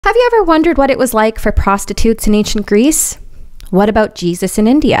Have you ever wondered what it was like for prostitutes in ancient Greece? What about Jesus in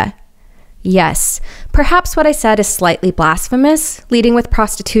India? Yes, perhaps what I said is slightly blasphemous, leading with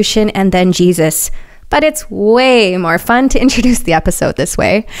prostitution and then Jesus, but it's way more fun to introduce the episode this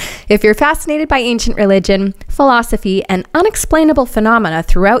way. If you're fascinated by ancient religion, philosophy, and unexplainable phenomena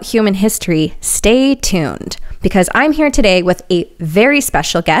throughout human history, stay tuned, because I'm here today with a very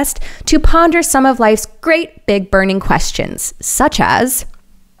special guest to ponder some of life's great big burning questions, such as,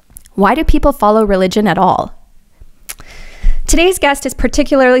 why do people follow religion at all? Today's guest is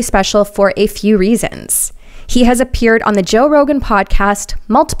particularly special for a few reasons. He has appeared on the Joe Rogan podcast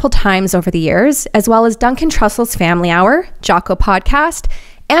multiple times over the years, as well as Duncan Trussel's Family Hour, Jocko podcast,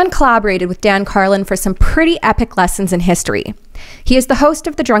 and collaborated with Dan Carlin for some pretty epic lessons in history. He is the host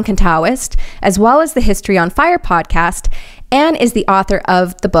of the Drunken Taoist, as well as the History on Fire podcast, and is the author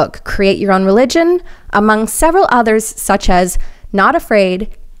of the book Create Your Own Religion, among several others such as Not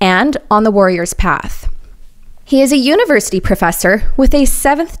Afraid and On the Warrior's Path. He is a university professor with a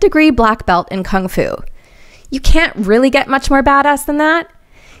 7th degree black belt in Kung Fu. You can't really get much more badass than that.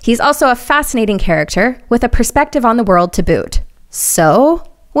 He's also a fascinating character with a perspective on the world to boot. So,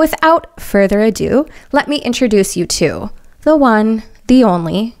 without further ado, let me introduce you to the one, the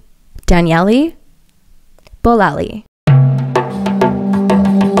only, Daniele Bolelli.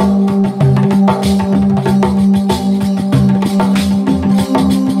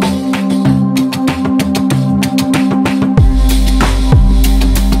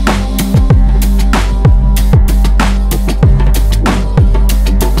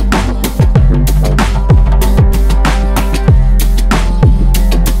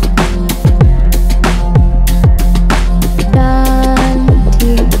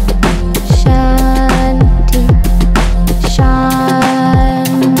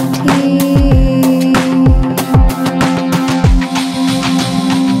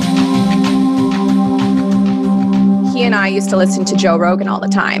 To listen to Joe Rogan all the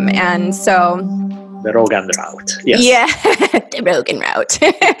time. And so the Rogan route. Yes. Yeah, the Rogan route.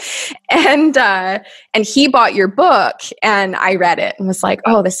 and he bought your book and I read it and was like,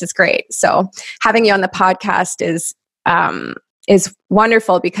 oh, this is great. So having you on the podcast is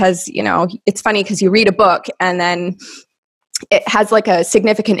wonderful because, you know, it's funny because you read a book and then it has like a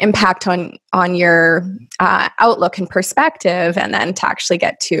significant impact on your outlook and perspective, and then to actually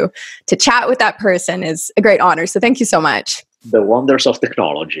get to chat with that person is a great honor. So thank you so much. The wonders of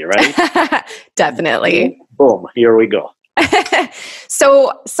technology, right? Definitely. Boom, here we go.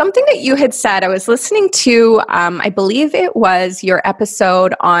 So something that you had said, I was listening to, I believe it was your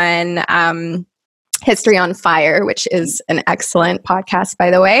episode on History on Fire, which is an excellent podcast,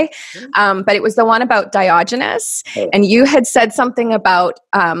 by the way. But it was the one about Diogenes. And you had said something about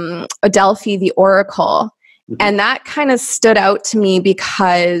Adelphi, the oracle. Mm-hmm. And that kind of stood out to me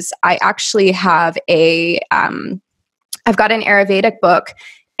because I actually have I've got an Ayurvedic book,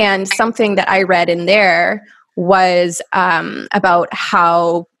 and something that I read in there was about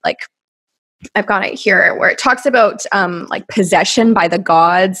how, like, I've got it here where it talks about like possession by the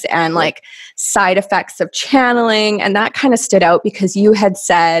gods and like side effects of channeling. And that kind of stood out because you had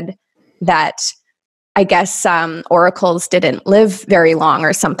said that, I guess, oracles didn't live very long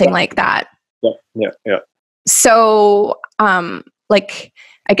or something like that. Yeah. So, like,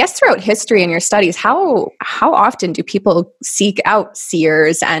 I guess throughout history and your studies, how often do people seek out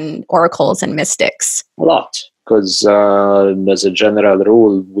seers and oracles and mystics? A lot, because as a general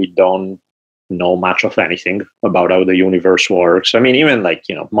rule, we don't know much of anything about how the universe works. I mean, even like,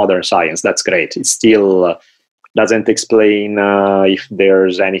 you know, modern science, that's great. It still doesn't explain if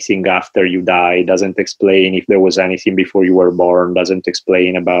there's anything after you die, doesn't explain if there was anything before you were born, doesn't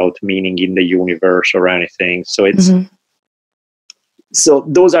explain about meaning in the universe or anything. So it's So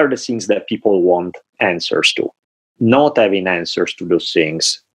those are the things that people want answers to. Not having answers to those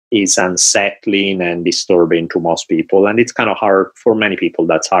things is unsettling and disturbing to most people. And it's kind of hard for many people.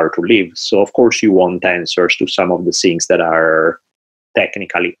 That's hard to live. So of course you want answers to some of the things that are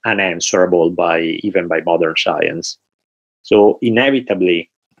technically unanswerable even by modern science. So inevitably,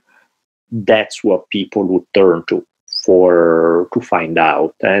 that's what people would turn to find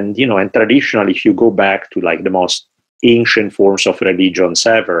out. And, you know, and traditionally, if you go back to like the most ancient forms of religions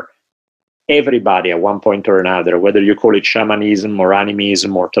ever, everybody at one point or another, whether you call it shamanism or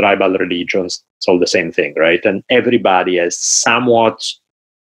animism or tribal religions, it's all the same thing, right? And everybody has somewhat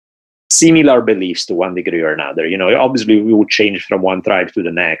similar beliefs to one degree or another. You know, obviously we would change from one tribe to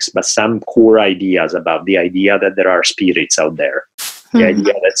the next, but some core ideas about the idea that there are spirits out there, the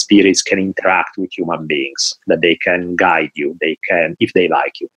idea that spirits can interact with human beings, that they can guide you, they can, if they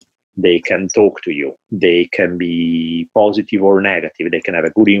like you. They can talk to you. They can be positive or negative. They can have a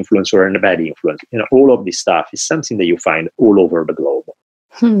good influence or a bad influence. All of this stuff is something that you find all over the globe.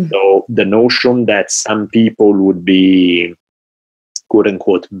 So the notion that some people would be, quote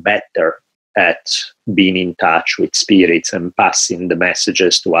unquote, better at being in touch with spirits and passing the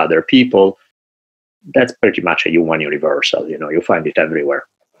messages to other people, that's pretty much a human universal. You find it everywhere.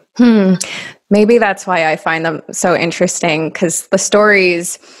 Maybe that's why I find them so interesting, because the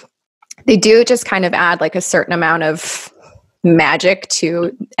stories, they do just kind of add like a certain amount of magic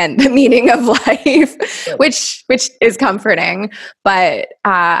to and the meaning of life, which is comforting. But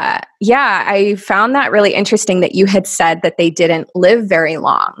I found that really interesting that you had said that they didn't live very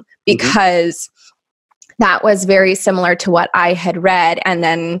long, because that was very similar to what I had read. And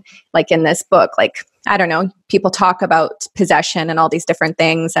then like in this book, like, I don't know, people talk about possession and all these different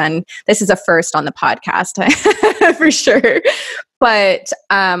things. And this is a first on the podcast for sure. But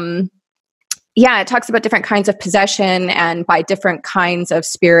it talks about different kinds of possession and by different kinds of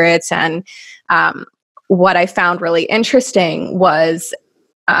spirits. And what I found really interesting was,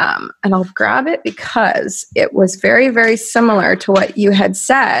 and I'll grab it because it was very, very similar to what you had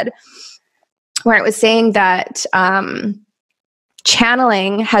said, where it was saying that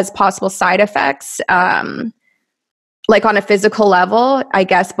channeling has possible side effects, like on a physical level, I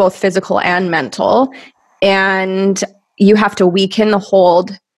guess both physical and mental. And you have to weaken the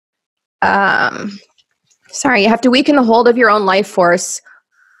hold. You have to weaken the hold of your own life force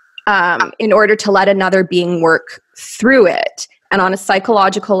in order to let another being work through it. And on a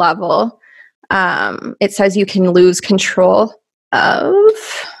psychological level, it says you can lose control of...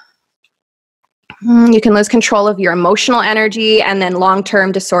 You can lose control of your emotional energy, and then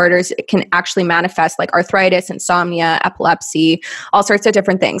long-term disorders, it can actually manifest like arthritis, insomnia, epilepsy, all sorts of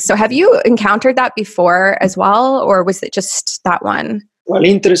different things. So have you encountered that before as well, or was it just that one? Well,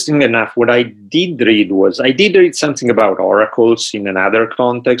 interesting enough, what I did read something about oracles in another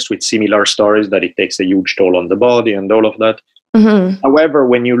context with similar stories, that it takes a huge toll on the body and all of that. However,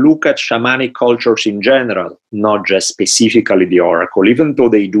 when you look at shamanic cultures in general, not just specifically the oracle, even though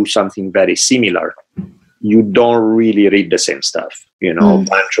they do something very similar, you don't really read the same stuff. A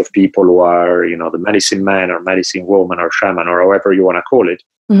bunch of people who are, the medicine man or medicine woman or shaman or however you want to call it,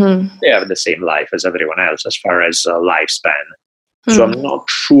 they have the same life as everyone else as far as lifespan. So I'm not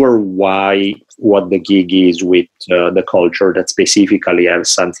sure what the gig is with the culture that specifically has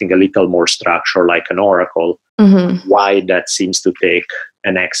something a little more structured like an oracle, why that seems to take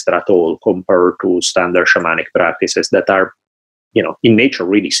an extra toll compared to standard shamanic practices that are, in nature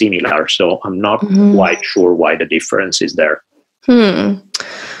really similar. So I'm not quite sure why the difference is there.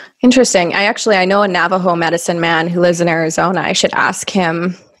 Interesting. I know a Navajo medicine man who lives in Arizona. I should ask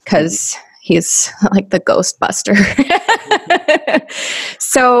him because he's like the ghost buster.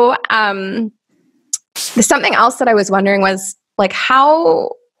 So something else that I was wondering was like how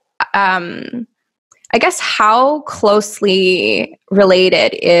closely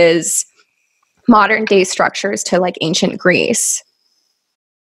related is modern day structures to like ancient Greece?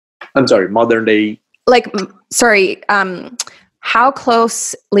 I'm sorry, modern day? How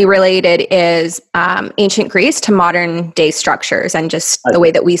closely related is ancient Greece to modern day structures and just the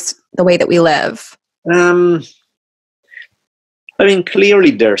way that we live?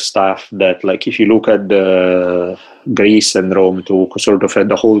 Clearly there's stuff that, like, if you look at the Greece and Rome to sort of at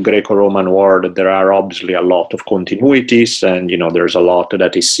the whole Greco-Roman world, there are obviously a lot of continuities, and, there's a lot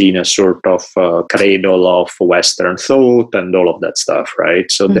that is seen as sort of cradle of Western thought and all of that stuff,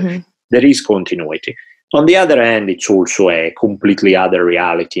 right? So there is continuity. On the other hand, it's also a completely other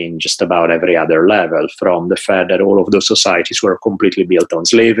reality in just about every other level, from the fact that all of those societies were completely built on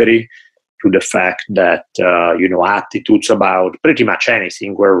slavery, to the fact that, attitudes about pretty much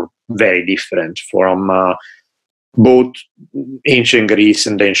anything were very different from both ancient Greece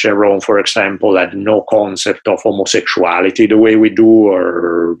and ancient Rome, for example, had no concept of homosexuality the way we do,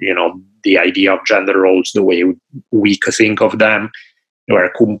 or, the idea of gender roles the way we could think of them. They were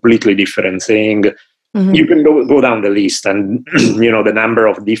a completely different thing. You can go down the list, and, the number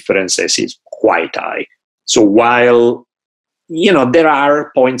of differences is quite high. So while there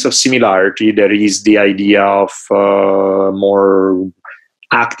are points of similarity, there is the idea of more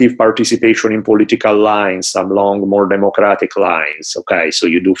active participation in political lines along more democratic lines. Okay, so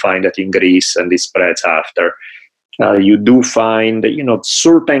you do find that in Greece, and this spreads after. You do find that,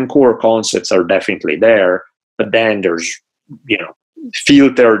 certain core concepts are definitely there, but then there's,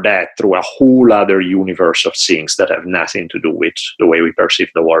 filter that through a whole other universe of things that have nothing to do with the way we perceive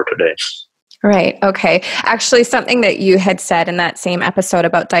the world today. Right. Okay. Actually, something that you had said in that same episode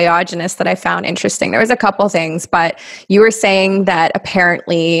about Diogenes that I found interesting. There was a couple things, but you were saying that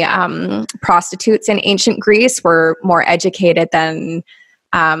apparently prostitutes in ancient Greece were more educated than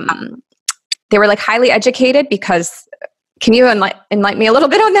they were like highly educated because. Can you enlighten me a little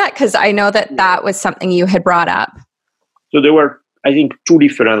bit on that? Because I know that that was something you had brought up. So there were, I think, two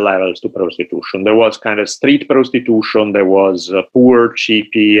different levels to prostitution. There was kind of street prostitution. There was poor,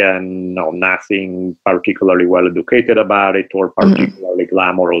 cheapy, and nothing particularly well educated about it or particularly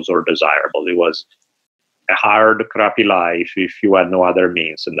glamorous or desirable. It was a hard, crappy life if you had no other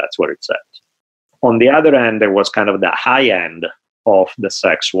means, and that's what it said. On the other hand, there was kind of the high end of the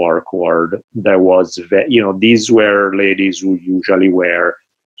sex work world. There was, these were ladies who usually were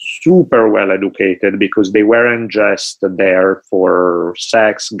super well educated because they weren't just there for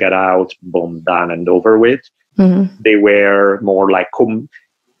sex, get out, boom, done and over with. They were more like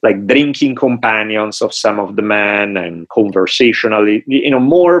drinking companions of some of the men and conversationally,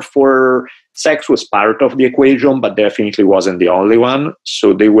 more for sex was part of the equation, but definitely wasn't the only one.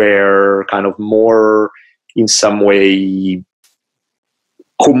 So they were kind of more in some way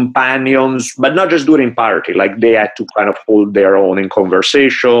companions, but not just during party. Like they had to kind of hold their own in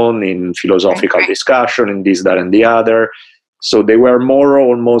conversation, in philosophical discussion, in this, that, and the other. So they were more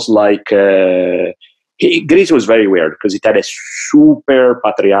almost like Greece was very weird because it had a super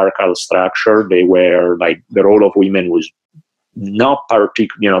patriarchal structure. They were like the role of women was not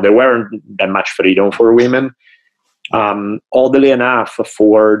particular. There weren't that much freedom for women. Oddly enough,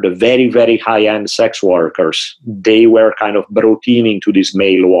 for the very, very high-end sex workers, they were kind of brought into this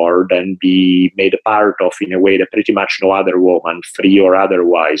male world and be made a part of in a way that pretty much no other woman, free or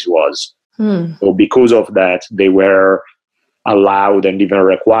otherwise, was. So because of that, they were allowed and even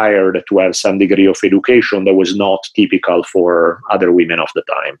required to have some degree of education that was not typical for other women of the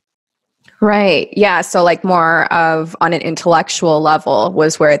time. Right. Yeah. So like more of on an intellectual level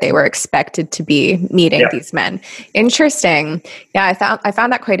was where they were expected to be meeting these men. Interesting. Yeah. I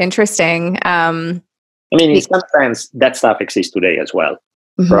found that quite interesting. In some sense, that stuff exists today as well,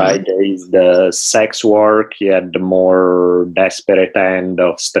 right? There is the sex work, the more desperate end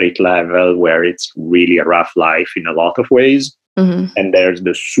of street level where it's really a rough life in a lot of ways. And there's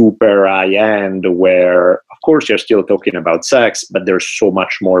the super high end where, of course, you're still talking about sex, but there's so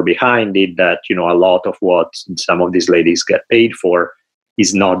much more behind it that, a lot of what some of these ladies get paid for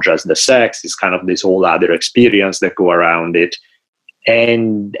is not just the sex, it's kind of this whole other experience that go around it.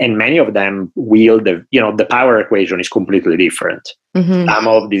 And many of them wield the power equation is completely different. Some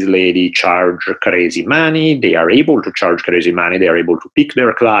of these ladies charge crazy money. They are able to charge crazy money. They are able to pick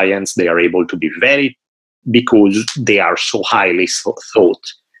their clients. They are able to be because they are so highly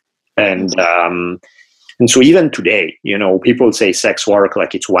thought. And so even today, people say sex work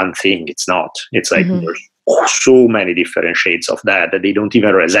like it's one thing. It's not. It's like there's so many different shades of that they don't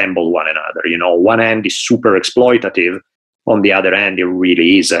even resemble one another. One end is super exploitative. On the other end, it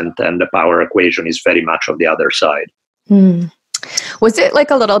really isn't. And the power equation is very much on the other side. Was it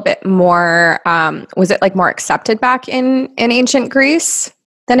like a little bit more, was it like more accepted back in ancient Greece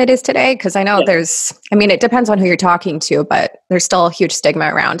than it is today? Because I know it depends on who you're talking to, but there's still a huge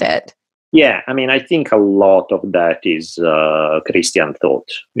stigma around it. Yeah, I think a lot of that is Christian thought,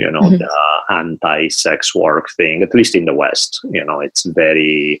 the anti-sex work thing, at least in the West. It's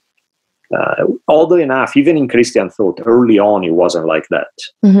very, oddly enough, even in Christian thought, early on, it wasn't like that.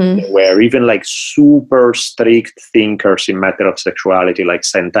 Where even like super strict thinkers in matter of sexuality, like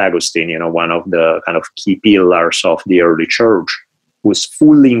St. Augustine, one of the kind of key pillars of the early church, was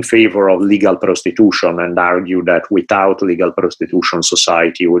fully in favor of legal prostitution and argued that without legal prostitution,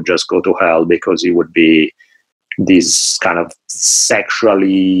 society would just go to hell because it would be this kind of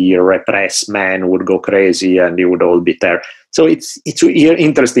sexually repressed man would go crazy and it would all be there. So it's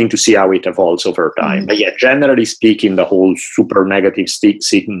interesting to see how it evolves over time. But yeah, generally speaking, the whole super negative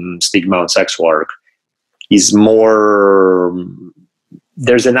stigma on sex work is more,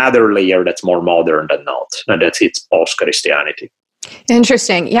 there's another layer that's more modern than not, and that's it's post-Christianity.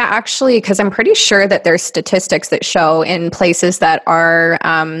 Interesting. Yeah, actually, because I'm pretty sure that there's statistics that show in places that are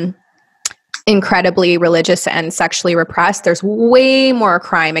incredibly religious and sexually repressed, there's way more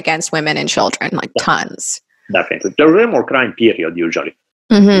crime against women and children, like tons. Definitely. There's way more crime, period, usually.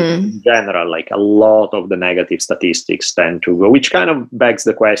 In general, like a lot of the negative statistics tend to go, which kind of begs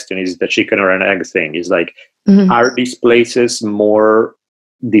the question, is the chicken or an egg thing? Is like, are these places more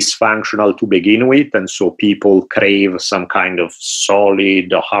dysfunctional to begin with, and so people crave some kind of solid,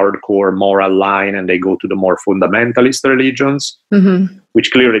 hardcore moral line, and they go to the more fundamentalist religions,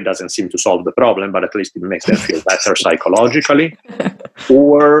 which clearly doesn't seem to solve the problem, but at least it makes them feel better psychologically.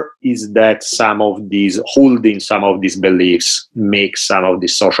 Or is that holding some of these beliefs makes some of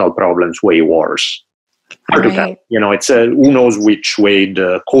these social problems way worse? Hard to tell. It's who knows which way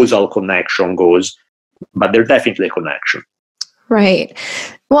the causal connection goes, but there's definitely a connection. Right.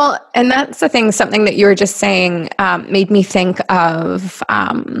 Well, and that's the thing, something that you were just saying made me think of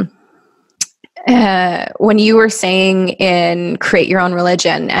when you were saying in Create Your Own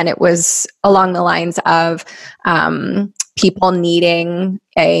Religion, and it was along the lines of people needing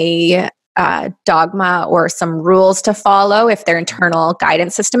a dogma or some rules to follow if their internal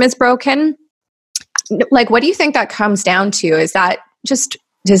guidance system is broken. Like, what do you think that comes down to? Is that is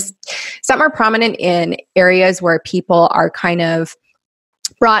that more prominent in areas where people are kind of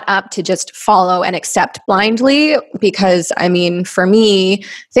brought up to just follow and accept blindly? Because, I mean, for me,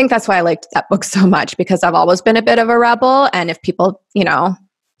 I think that's why I liked that book so much, because I've always been a bit of a rebel. And if people,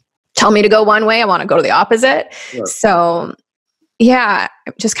 tell me to go one way, I want to go to the opposite. Sure. So, yeah,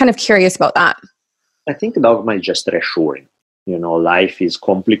 I'm just kind of curious about that. I think dogma is just reassuring. Life is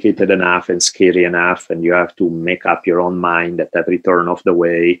complicated enough and scary enough, and you have to make up your own mind at every turn of the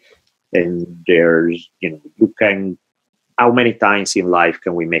way. And there's, how many times in life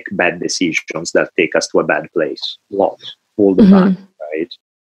can we make bad decisions that take us to a bad place? Lots, all the time, right?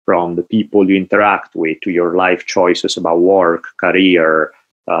 From the people you interact with to your life choices about work, career,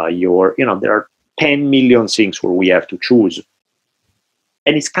 there are 10 million things where we have to choose.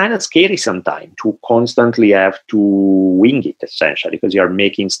 And it's kind of scary sometimes to constantly have to wing it, essentially, because you're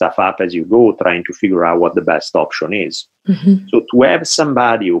making stuff up as you go, trying to figure out what the best option is. So to have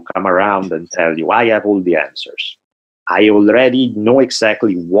somebody who come around and tell you, I have all the answers. I already know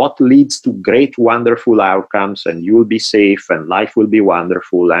exactly what leads to great, wonderful outcomes, and you'll be safe, and life will be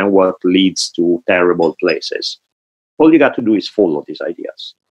wonderful, and what leads to terrible places. All you got to do is follow these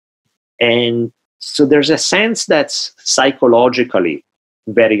ideas. And so there's a sense that's psychologically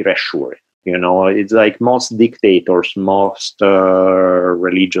very reassuring. It's like most dictators, most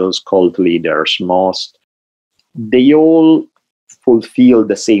religious cult leaders, they all fulfill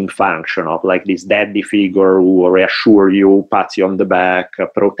the same function of like this daddy figure who reassures you, pats you on the back,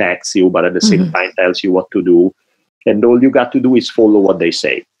 protects you, but at the same time tells you what to do. And all you got to do is follow what they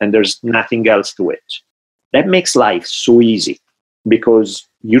say. And there's nothing else to it. That makes life so easy, because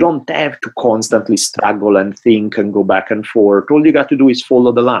you don't have to constantly struggle and think and go back and forth. All you got to do is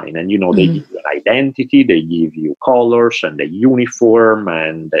follow the line. And, they give you an identity, they give you colors and a uniform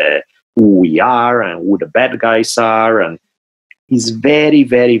and who we are and who the bad guys are. And it's very,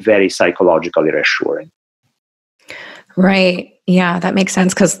 very, very psychologically reassuring. Right. Yeah, that makes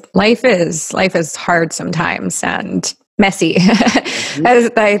sense, because life is hard sometimes and messy.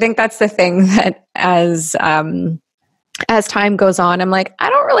 I think that's the thing that as time goes on, I'm like, I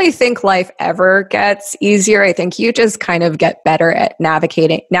don't really think life ever gets easier. I think you just kind of get better at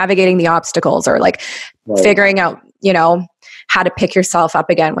navigating the obstacles, or like figuring out, how to pick yourself up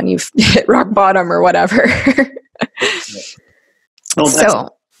again when you've hit rock bottom or whatever.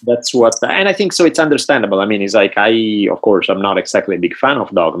 That's what, and I think so. It's understandable. I mean, it's like of course, I'm not exactly a big fan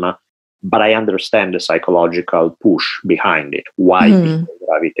of dogma, but I understand the psychological push behind it, why people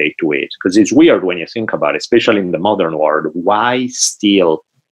gravitate to it. Because it's weird when you think about it, especially in the modern world. Why still,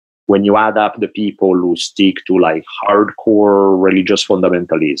 when you add up the people who stick to like hardcore religious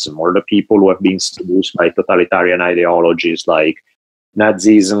fundamentalism, or the people who have been seduced by totalitarian ideologies like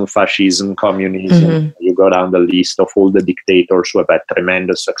Nazism, fascism, communism, you go down the list of all the dictators who have had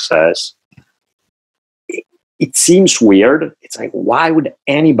tremendous success, it seems weird. It's like, why would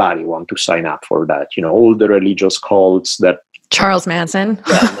anybody want to sign up for that? All the religious cults that Charles Manson,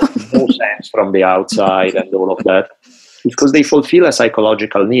 make no sense from the outside and all of that. It's because they fulfill a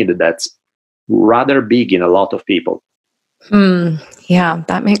psychological need that's rather big in a lot of people. Yeah,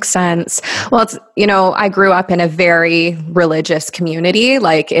 that makes sense. Well, it's, I grew up in a very religious community.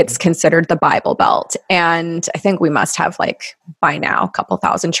 Like, it's considered the Bible Belt. And I think we must have, like, by now, a couple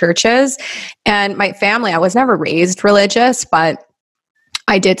thousand churches. And my family, I was never raised religious, but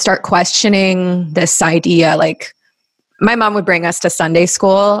I did start questioning this idea. Like, my mom would bring us to Sunday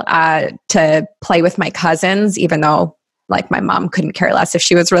school to play with my cousins, even though, like, my mom couldn't care less if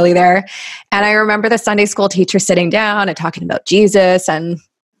she was really there. And I remember the Sunday school teacher sitting down and talking about Jesus and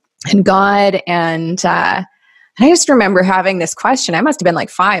God. And I just remember having this question. I must have been like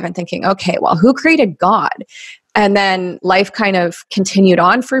 5 and thinking, okay, well, who created God? And then life kind of continued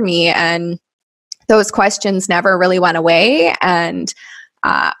on for me. And those questions never really went away. And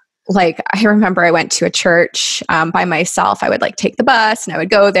like I remember I went to a church by myself. I would like take the bus and I would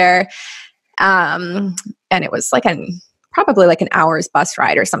go there. And it was like probably like an hour's bus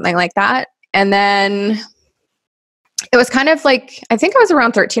ride or something like that. And then it was kind of like, I think I was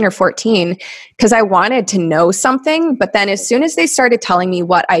around 13 or 14 because I wanted to know something. But then as soon as they started telling me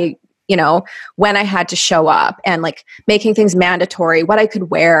what when I had to show up and like making things mandatory, what I could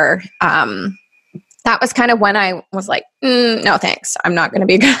wear, that was kind of when I was like, no, thanks. I'm not going to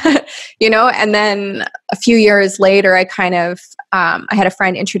be good, And then a few years later, I kind of, I had a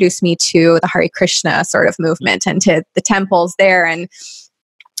friend introduce me to the Hare Krishna sort of movement and to the temples there. And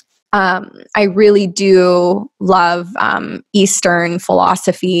I really do love Eastern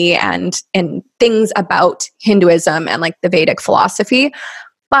philosophy and things about Hinduism and like the Vedic philosophy.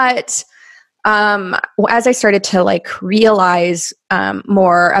 But as I started to like realize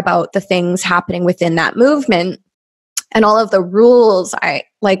more about the things happening within that movement and all of the rules,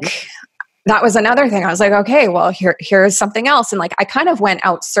 that was another thing. I was like, okay, well, here's something else. And like, I kind of went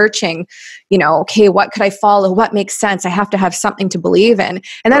out searching, okay, what could I follow? What makes sense? I have to have something to believe in.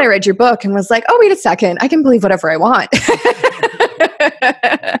 And then I read your book and was like, oh, wait a second, I can believe whatever I want.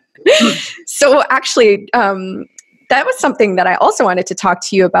 So actually, that was something that I also wanted to talk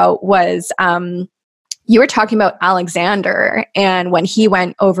to you about was, you were talking about Alexander and when he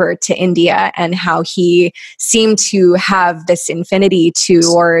went over to India and how he seemed to have this infinity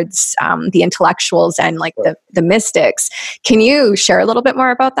towards the intellectuals and like the mystics. Can you share a little bit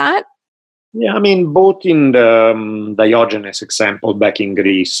more about that? Yeah, I mean, both in the Diogenes example back in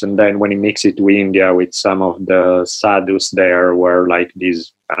Greece, and then when he makes it to India with some of the sadhus there, were like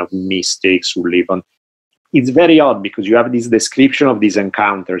these kind of mystics who live on. It's very odd because you have this description of these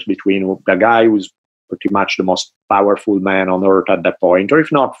encounters between the guy who's pretty much the most powerful man on earth at that point, or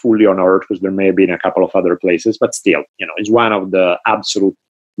if not fully on earth, because there may have been a couple of other places, but still, he's one of the absolute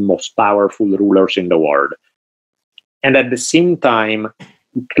most powerful rulers in the world. And at the same time,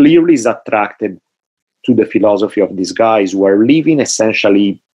 he clearly is attracted to the philosophy of these guys who are living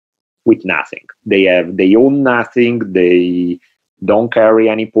essentially with nothing. They own nothing. They don't carry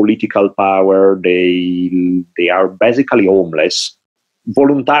any political power. They are basically homeless,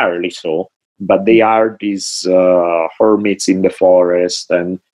 voluntarily so. But they are these hermits in the forest.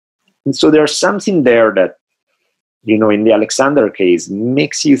 And so there's something there that, in the Alexander case,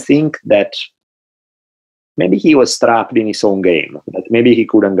 makes you think that maybe he was trapped in his own game, that maybe he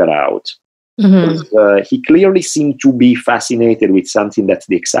couldn't get out. Mm-hmm. He clearly seemed to be fascinated with something that's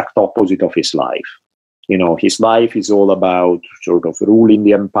the exact opposite of his life. His life is all about sort of ruling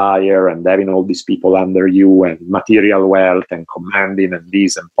the empire and having all these people under you and material wealth and commanding and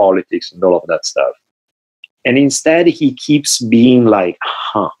this and politics and all of that stuff. And instead, he keeps being like,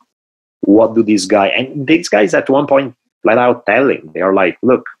 what do these guys... And these guys at one point flat out tell him, they are like,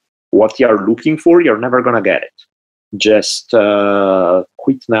 look, what you're looking for, you're never going to get it. Just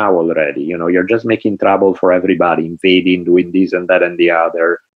quit now already. You're just making trouble for everybody, invading, doing this and that and the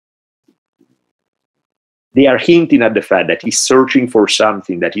other. They are hinting at the fact that he's searching for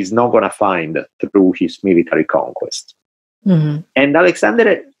something that he's not going to find through his military conquest. Mm-hmm. And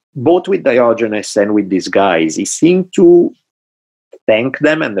Alexander, both with Diogenes and with these guys, he seemed to thank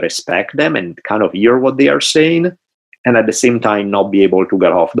them and respect them and kind of hear what they are saying, and at the same time not be able to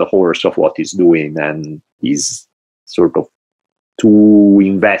get off the horse of what he's doing. And he's sort of too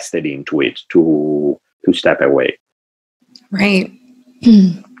invested into it to step away. Right.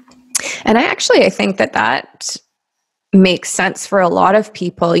 And I think that makes sense for a lot of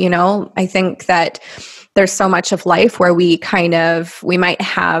people. I think that there's so much of life where we might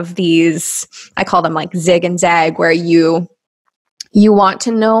have these, I call them like zig and zag, where you want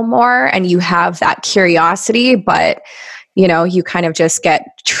to know more and you have that curiosity, but you kind of just get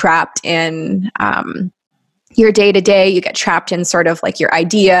trapped in your day to day. You get trapped in sort of like your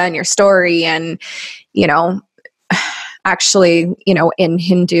idea and your story, and actually, in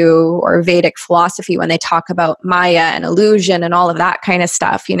Hindu or Vedic philosophy, when they talk about Maya and illusion and all of that kind of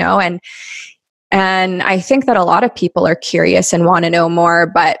stuff, and I think that a lot of people are curious and want to know more,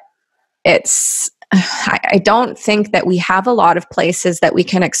 but I don't think that we have a lot of places that we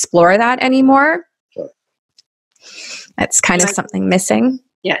can explore that anymore. Sure. That's kind of something missing.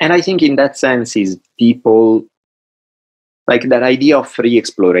 Yeah, and I think in that sense is people... like that idea of free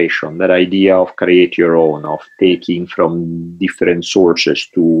exploration, that idea of create your own, of taking from different sources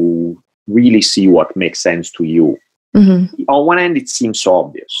to really see what makes sense to you. Mm-hmm. On one hand, it seems so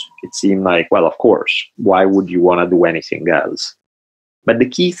obvious. It seemed like, well, of course, why would you want to do anything else? But the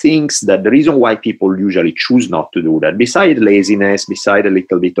key things that the reason why people usually choose not to do that, beside laziness, beside a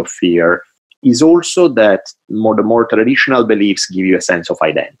little bit of fear, is also that the more traditional beliefs give you a sense of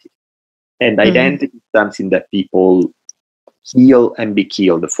identity. And identity is something that people kill and be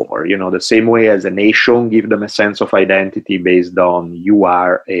killed for. The same way as a nation give them a sense of identity based on you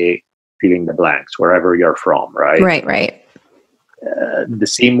are a fill in the blanks, wherever you're from, right? Right. The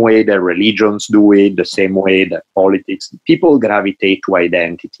same way that religions do it, the same way that politics, people gravitate to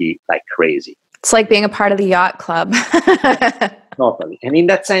identity like crazy. It's like being a part of the yacht club. Totally. And in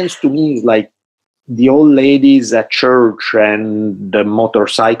that sense, to me, it's like the old ladies at church and the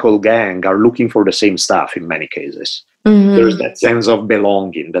motorcycle gang are looking for the same stuff in many cases. There's that sense of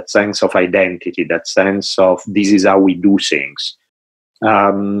belonging, that sense of identity, that sense of this is how we do things.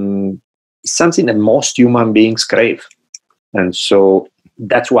 It's something that most human beings crave. And so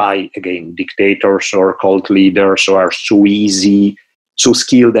that's why, again, dictators or cult leaders are so easy, so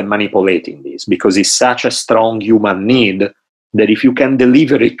skilled at manipulating this, because it's such a strong human need that if you can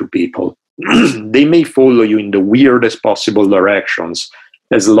deliver it to people, they may follow you in the weirdest possible directions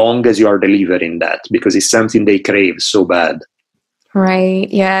as long as you are delivering that, because it's something they crave so bad. Right.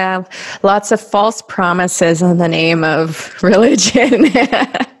 Yeah. Lots of false promises in the name of religion.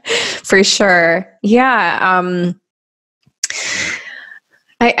 For sure. Yeah.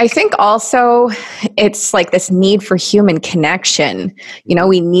 I think also it's like this need for human connection.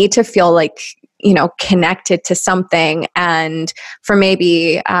 We need to feel like, connected to something. And for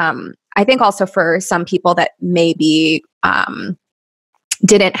maybe, I think also for some people that maybe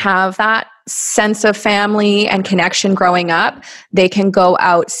didn't have that sense of family and connection growing up, they can go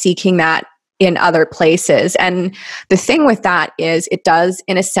out seeking that in other places. And the thing with that is it does,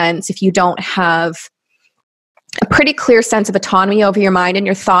 in a sense, if you don't have a pretty clear sense of autonomy over your mind and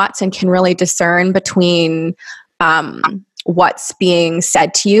your thoughts and can really discern between what's being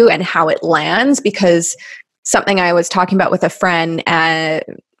said to you and how it lands. Because something I was talking about with a friend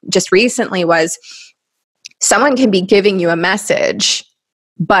just recently was someone can be giving you a message,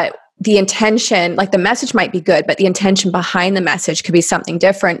 but the intention, like the message might be good, but the intention behind the message could be something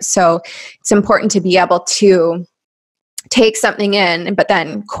different. So it's important to be able to take something in, but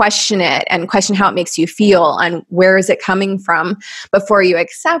then question it and question how it makes you feel and where is it coming from before you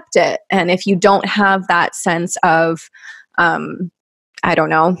accept it. And if you don't have that sense of, I don't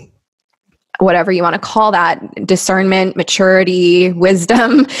know, whatever you want to call that, discernment, maturity,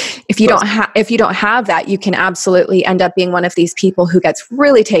 wisdom, if you don't have that, you can absolutely end up being one of these people who gets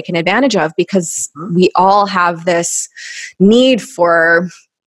really taken advantage of, because we all have this need for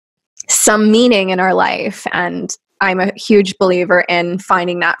some meaning in our life. And I'm a huge believer in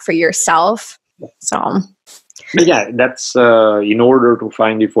finding that for yourself. So, yeah, that's in order to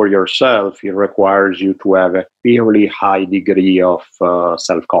find it for yourself, it requires you to have a fairly high degree of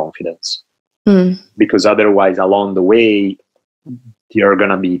self-confidence. Because otherwise, along the way, there are going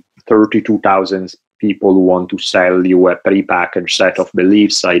to be 32,000 people who want to sell you a prepackaged set of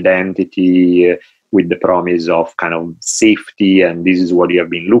beliefs, identity, with the promise of kind of safety, and this is what you have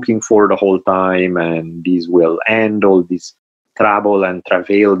been looking for the whole time, and this will end all this trouble and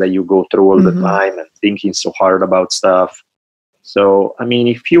travail that you go through all the time and thinking so hard about stuff. So, I mean,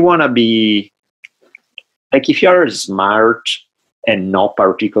 if you want to be, like, if you're smart and not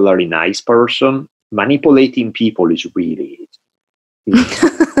particularly nice person, manipulating people is really easy.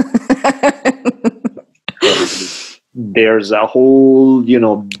 There's a whole,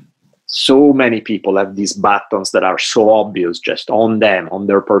 so many people have these buttons that are so obvious just on them, on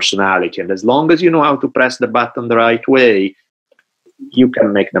their personality. And as long as you know how to press the button the right way, you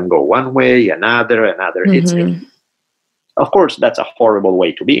can make them go one way, another. Of course, that's a horrible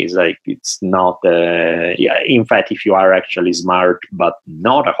way to be. It's like, it's not, in fact, if you are actually smart, but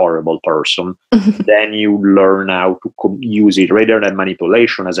not a horrible person, then you learn how to use it rather than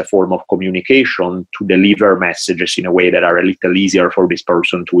manipulation as a form of communication to deliver messages in a way that are a little easier for this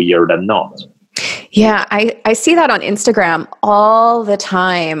person to hear than not. Yeah, I see that on Instagram all the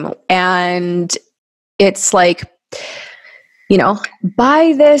time. And it's like,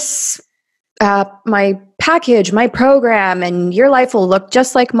 buy this, my package, my program, and your life will look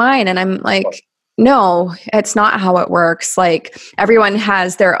just like mine. And I'm like, no, it's not how it works. Like, everyone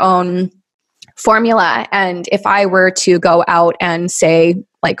has their own formula. And if I were to go out and say,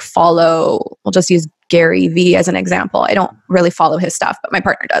 like, follow, we'll just use Gary Vee as an example. I don't really follow his stuff, but my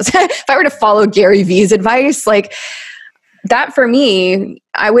partner does. If I were to follow Gary Vee's advice, like, that for me,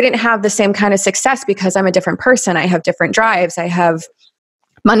 I wouldn't have the same kind of success because I'm a different person. I have different drives.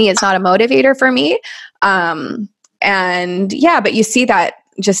 Money is not a motivator for me. And yeah, but you see that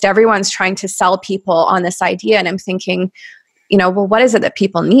just everyone's trying to sell people on this idea. And I'm thinking, well, what is it that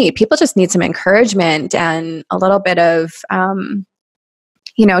people need? People just need some encouragement and a little bit of,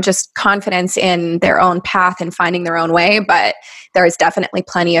 just confidence in their own path and finding their own way. But there is definitely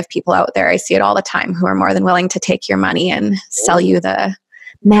plenty of people out there, I see it all the time, who are more than willing to take your money and sell you the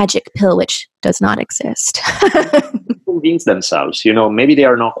magic pill, which does not exist. Convince themselves, maybe they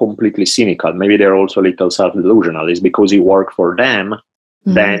are not completely cynical. Maybe they're also a little self-delusional. It's because it worked for them,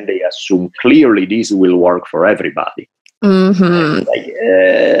 then they assume clearly this will work for everybody. And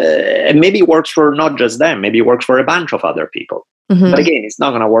maybe it works for not just them. Maybe it works for a bunch of other people. But again, it's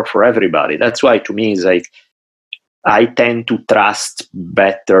not going to work for everybody. That's why, to me, it's like I tend to trust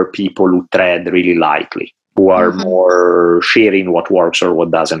better people who tread really lightly, who are more sharing what works or what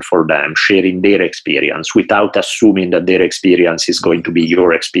doesn't for them, sharing their experience without assuming that their experience is going to be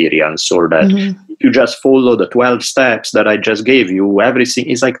your experience, or that if you just follow the 12 steps that I just gave you, everything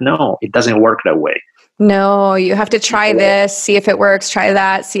is like, no, it doesn't work that way. No, you have to try this, see if it works, try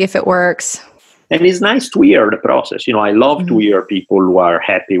that, see if it works. And it's nice to hear the process. I love to hear people who are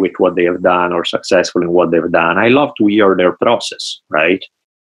happy with what they have done or successful in what they've done. I love to hear their process, right?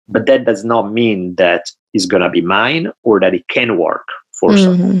 But that does not mean that it's going to be mine or that it can work for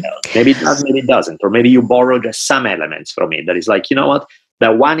someone else. Maybe it does, maybe it doesn't. Or maybe you borrow just some elements from it that is like, you know what?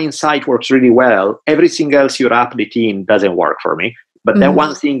 That one insight works really well. Everything else you wrap it in doesn't work for me. But that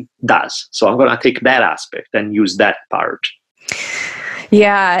one thing does. So I'm going to take that aspect and use that part.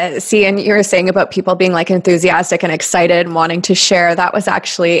 Yeah. See, and you were saying about people being like enthusiastic and excited and wanting to share. That was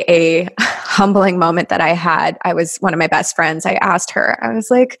actually a humbling moment that I had. I was one of my best friends. I asked her, I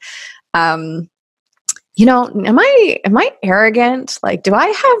was like, am I arrogant? Like, do I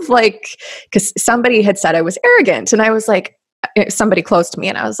have because somebody had said I was arrogant, and I was like, somebody close to me,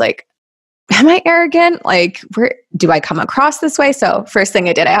 and I was like, am I arrogant? Like, where do I come across this way? So first thing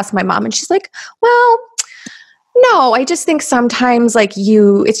I did, I asked my mom, and she's like, well, no, I just think sometimes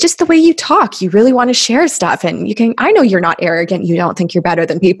it's just the way you talk. You really want to share stuff, and I know you're not arrogant. You don't think you're better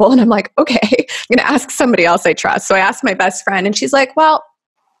than people. And I'm like, okay, I'm going to ask somebody else I trust. So I asked my best friend, and she's like, well,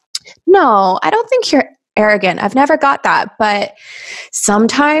 no, I don't think you're arrogant. I've never got that. But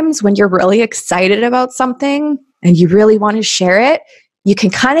sometimes when you're really excited about something and you really want to share it, you can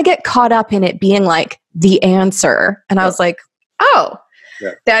kind of get caught up in it being like the answer. And I was like, oh,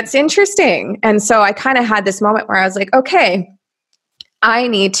 that's interesting. And so I kind of had this moment where I was like, okay, I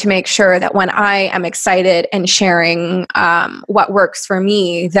need to make sure that when I am excited and sharing what works for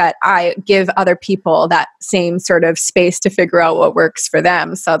me, that I give other people that same sort of space to figure out what works for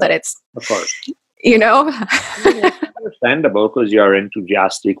them, so that it's, of course, It's understandable, because you are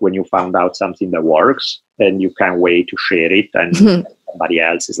enthusiastic when you found out something that works and you can't wait to share it. And somebody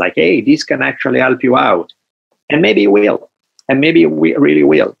else is like, hey, this can actually help you out. And maybe it will. And maybe we really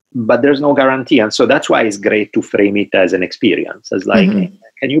will, but there's no guarantee. And so that's why it's great to frame it as an experience, as like, hey,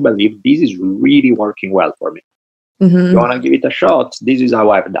 can you believe this is really working well for me? You want to give it a shot? This is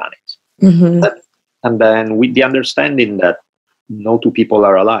how I've done it. And then with the understanding that no two people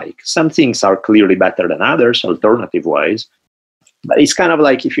are alike. Some things are clearly better than others, alternative wise. But it's kind of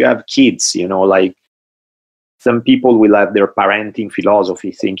like if you have kids, like some people will have their parenting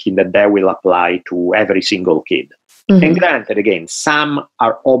philosophy thinking that that will apply to every single kid. And granted, again, some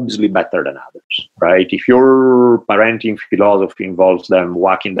are obviously better than others, right? If your parenting philosophy involves them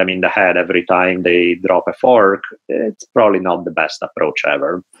whacking them in the head every time they drop a fork, it's probably not the best approach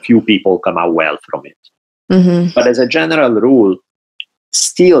ever. Few people come out well from it. But as a general rule,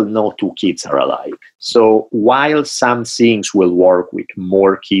 still no two kids are alike. So while some things will work with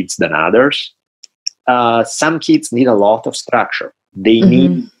more kids than others, some kids need a lot of structure. They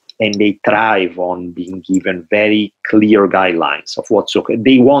need and they thrive on being given very clear guidelines of what's okay.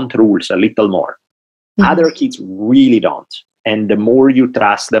 They want rules a little more. Other kids really don't. And the more you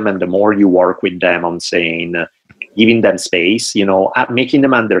trust them and the more you work with them on saying, giving them space, making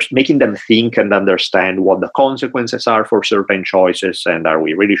them think and understand what the consequences are for certain choices, and are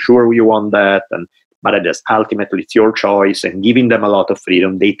we really sure you want that? But ultimately it's your choice, and giving them a lot of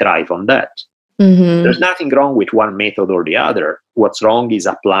freedom, they thrive on that. There's nothing wrong with one method or the other. What's wrong is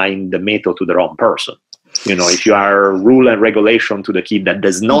applying the method to the wrong person. If you are rule and regulation to the kid that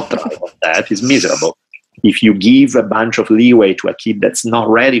does not thrive on that, is miserable. If you give a bunch of leeway to a kid that's not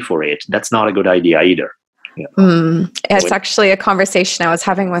ready for it, that's not a good idea either. It's actually a conversation I was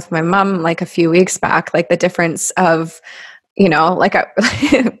having with my mom like a few weeks back, like the difference of,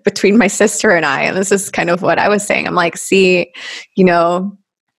 between my sister and I. And this is kind of what I was saying. I'm like, see,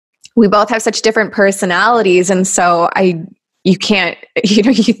 we both have such different personalities. And so you can't,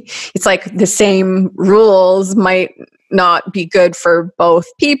 it's like the same rules might not be good for both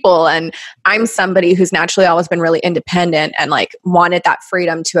people. And I'm somebody who's naturally always been really independent and like wanted that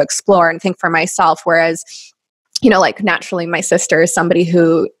freedom to explore and think for myself. Whereas like naturally my sister is somebody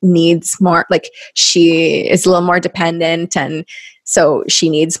who needs more, like she is a little more dependent. And so she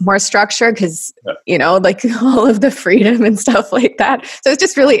needs more structure because, like all of the freedom and stuff like that. So it's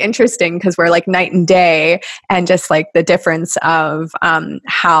just really interesting because we're like night and day, and just like the difference of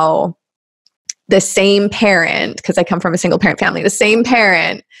how the same parent, because I come from a single parent family, the same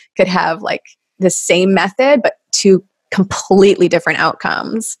parent could have like the same method, but two completely different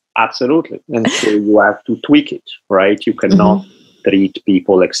outcomes. Absolutely. And so you have to tweak it, right? You cannot treat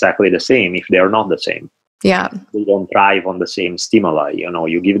people exactly the same if they're not the same. Yeah. They don't thrive on the same stimuli.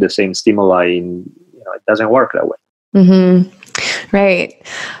 You give the same stimuli and, it doesn't work that way. Mm-hmm. Right.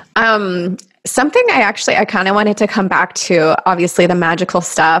 Something I kind of wanted to come back to, obviously the magical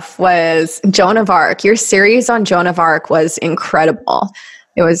stuff, was Joan of Arc. Your series on Joan of Arc was incredible.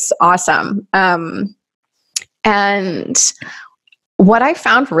 It was awesome. And what I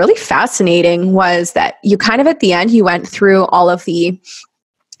found really fascinating was that you kind of at the end, you went through all of the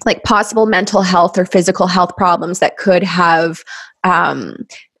like possible mental health or physical health problems that could have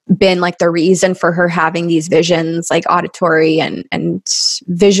been like the reason for her having these visions, like auditory and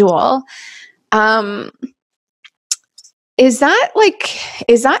visual. Is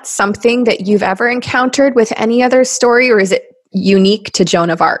that something that you've ever encountered with any other story, or is it unique to Joan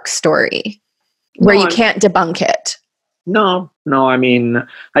of Arc's story where you can't debunk it? No. I mean,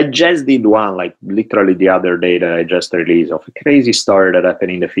 I just did one, like literally the other day that I just released, of a crazy story that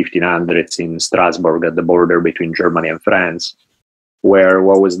happened in the 1500s in Strasbourg at the border between Germany and France, where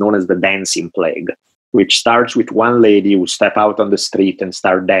what was known as the dancing plague, which starts with one lady who step out on the street and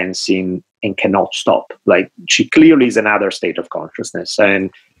start dancing and cannot stop. Like, she clearly is another state of consciousness,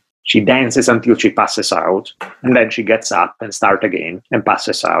 and she dances until she passes out, and then she gets up and start again and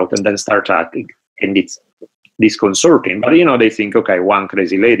passes out and then starts acting. And it's disconcerting, but they think, okay, one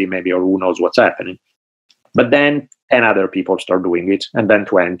crazy lady maybe, or who knows what's happening. But then 10 other people start doing it, and then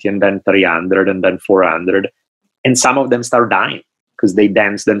 20, and then 300, and then 400, and some of them start dying because they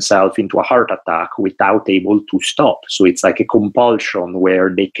dance themselves into a heart attack without able to stop. So it's like a compulsion where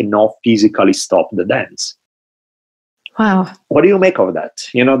they cannot physically stop the dance. Wow. What do you make of that?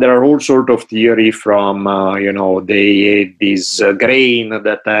 There are all sorts of theory from, they ate this grain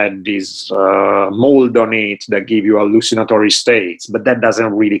that had this mold on it that give you hallucinatory states, but that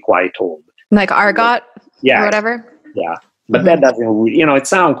doesn't really quite hold. Like argot or whatever? Yeah. But that doesn't really, it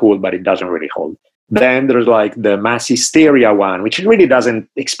sounds cool, but it doesn't really hold. Then there's like the mass hysteria one, which really doesn't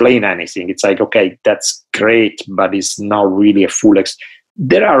explain anything. It's like, okay, that's great, but it's not really a full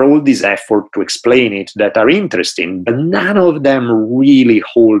There are all these efforts to explain it that are interesting, but none of them really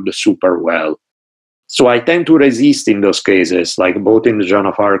hold super well. So I tend to resist in those cases, like both in the Joan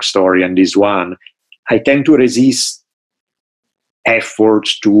of Arc story and this one. I tend to resist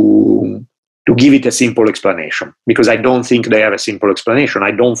efforts to give it a simple explanation, because I don't think they have a simple explanation.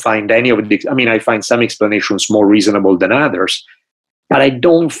 I don't find any of the, I find some explanations more reasonable than others, but I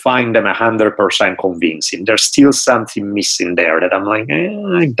don't find them 100% convincing. There's still something missing there that I'm like,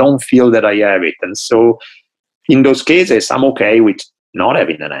 I don't feel that I have it. And so in those cases, I'm okay with not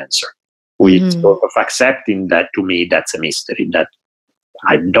having an answer, with sort of accepting that, to me, that's a mystery, that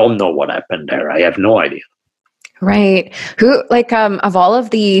I don't know what happened there. I have no idea. Right. Who, of all of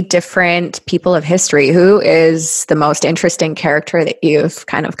the different people of history, who is the most interesting character that you've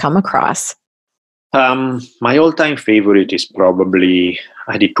kind of come across? My all-time favorite is probably,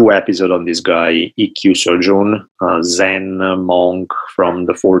 I did 2 episodes on this guy, Ikkyu Sojun, a Zen monk from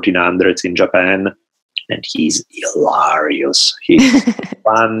the 1400s in Japan, and he's hilarious. He's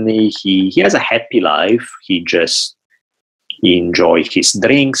funny. He has a happy life. He enjoys his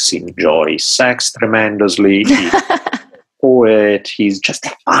drinks, he enjoys sex tremendously. He's a poet. He's just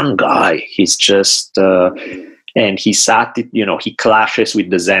a fun guy. He's just... and he's at it, he clashes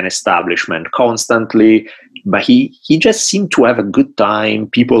with the Zen establishment constantly, but he just seemed to have a good time.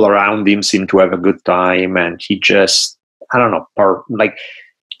 People around him seem to have a good time, and he just, I don't know,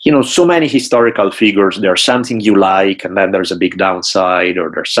 so many historical figures, there's something you like, and then there's a big downside,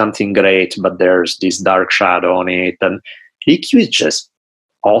 or there's something great, but there's this dark shadow on it. And EQ is just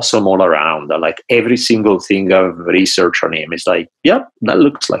awesome all around. Like, every single thing I've researched on him is like, yep, that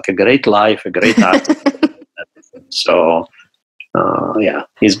looks like a great life, a great attitude. So,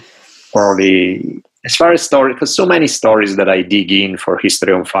 he's probably, as far as story, because so many stories that I dig in for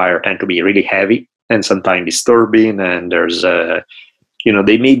History on Fire tend to be really heavy and sometimes disturbing, and there's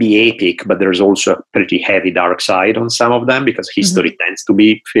they may be epic, but there's also a pretty heavy dark side on some of them, because history tends to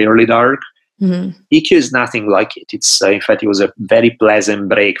be fairly dark. EQ is nothing like it. It's in fact, it was a very pleasant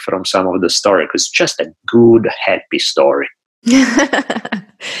break from some of the story. It's just a good, happy story.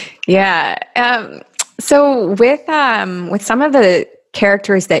 Yeah. So with some of the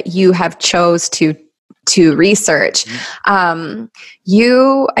characters that you have chose to research, I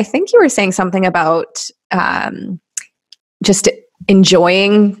think you were saying something about just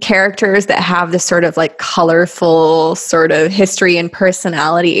enjoying characters that have this sort of like colorful sort of history and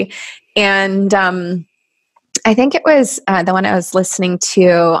personality. And I think it was the one I was listening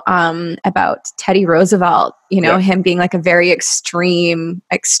to about Teddy Roosevelt, him being like a very extreme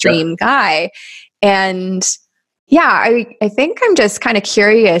guy. And yeah, I think I'm just kind of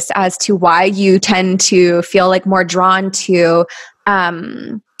curious as to why you tend to feel like more drawn to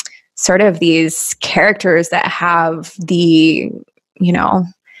sort of these characters that have the,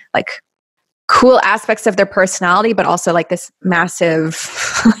 like cool aspects of their personality, but also like this massive,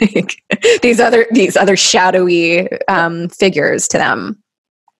 like these other shadowy figures to them.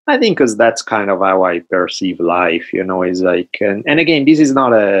 I think because that's kind of how I perceive life, is like, and again, this is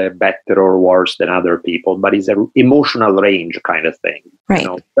not a better or worse than other people, but it's an emotional range kind of thing. Right.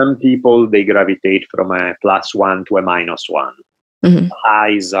 Some people, they gravitate from a +1 to a -1. Mm-hmm. The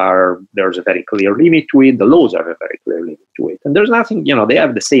highs there's a very clear limit to it. The lows have a very clear limit to it. And there's nothing, they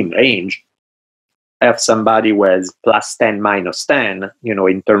have the same range. I have somebody who has +10, -10,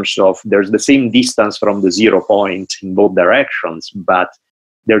 in terms of there's the same distance from the 0 point in both directions, but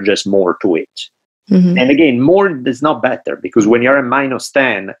there's just more to it. Mm-hmm. And again, more is not better, because when you're a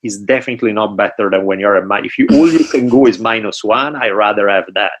 -10 is definitely not better than when you're if all you can go is -1, I rather have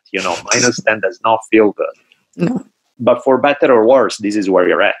that. -10 does not feel good. No. But for better or worse, this is where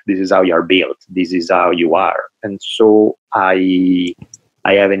you're at. This is how you're built. This is how you are. And so I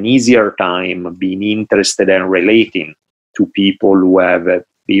have an easier time being interested and relating to people who have a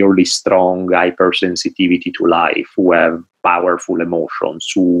really strong hypersensitivity to life, who have powerful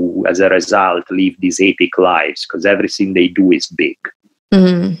emotions, who, as a result, live these epic lives because everything they do is big.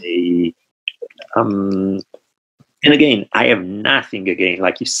 Mm-hmm. And again, I have nothing again.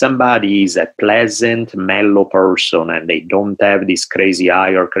 Like if somebody is a pleasant, mellow person and they don't have these crazy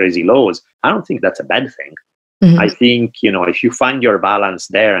high or crazy lows, I don't think that's a bad thing. Mm-hmm. I think, if you find your balance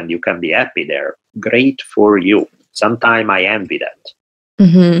there and you can be happy there, great for you. Sometimes I envy that.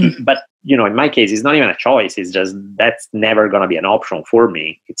 Mm-hmm. But, in my case, it's not even a choice. It's just that's never going to be an option for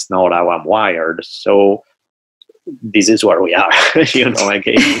me. It's not how I'm wired. So this is where we are, again.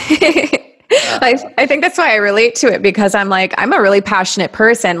 I think that's why I relate to it, because I'm a really passionate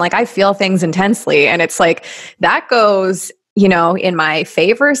person. Like I feel things intensely, and it's like that goes, in my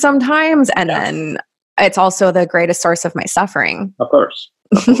favor sometimes. And then it's also the greatest source of my suffering. Of course.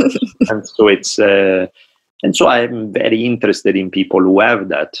 And so I'm very interested in people who have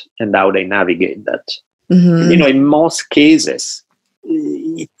that and how they navigate that. Mm-hmm. In most cases,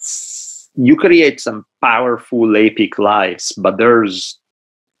 you create some powerful, epic lives, but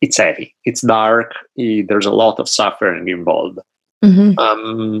it's heavy, it's dark, there's a lot of suffering involved.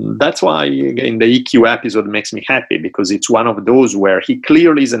 Mm-hmm. That's why, again, the EQ episode makes me happy, because it's one of those where he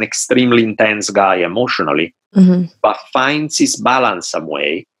clearly is an extremely intense guy emotionally, mm-hmm. but finds his balance some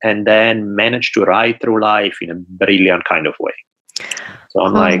way and then manage to ride through life in a brilliant kind of way. So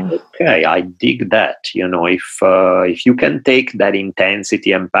I'm like, okay, I dig that. If you can take that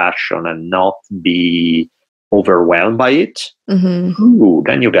intensity and passion and not be overwhelmed by it, mm-hmm.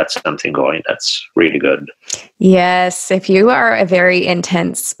 Then you got something going. That's really good. Yes. If you are a very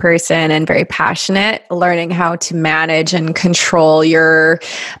intense person and very passionate, learning how to manage and control your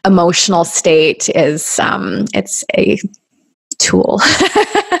emotional state is, it's a tool.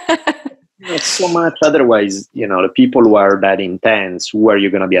 Not so much. Otherwise, the people who are that intense, who are you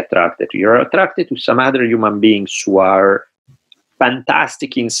going to be attracted to? You're attracted to some other human beings who are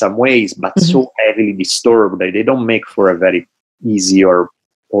fantastic in some ways, but mm-hmm. so heavily disturbed that they don't make for a very easy or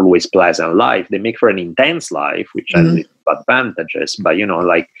always pleasant life. They make for an intense life, which has its advantages. But,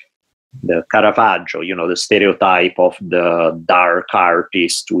 like the Caravaggio, the stereotype of the dark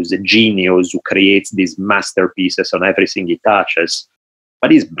artist who's a genius, who creates these masterpieces on everything he touches.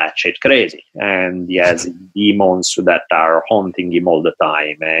 But he's batshit crazy. And he has demons that are haunting him all the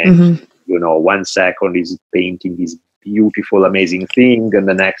time. And, 1 second he's painting this beautiful, amazing thing, and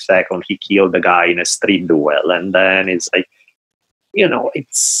the next second he killed the guy in a street duel. And then it's like,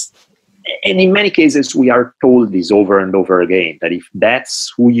 and in many cases we are told this over and over again, that if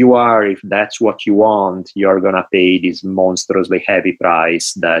that's who you are, if that's what you want, you're gonna pay this monstrously heavy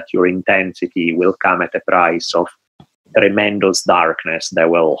price, that your intensity will come at a price of tremendous darkness that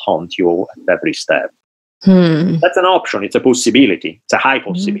will haunt you at every step. That's an option. It's a possibility. It's a high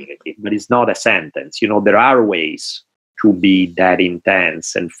possibility, but it's not a sentence. There are ways to be that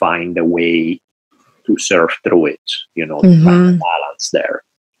intense and find a way to surf through it, to find a balance there.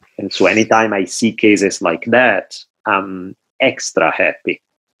 And so anytime I see cases like that, I'm extra happy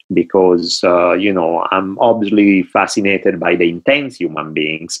because, I'm obviously fascinated by the intense human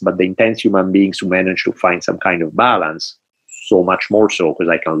beings, but the intense human beings who manage to find some kind of balance, so much more so because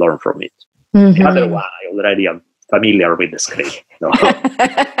I can learn from it. The other one, I already am familiar with the script.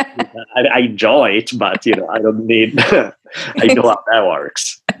 I enjoy it, but I don't need. I know how that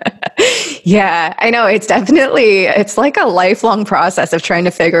works. Yeah, I know. It's like a lifelong process of trying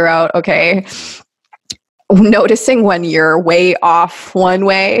to figure out, okay, noticing when you're way off one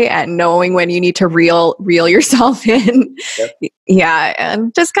way and knowing when you need to reel yourself in. Yep. Yeah,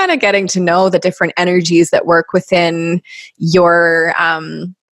 and just kind of getting to know the different energies that work within your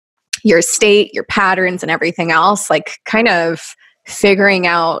state, your patterns, and everything else, like kind of figuring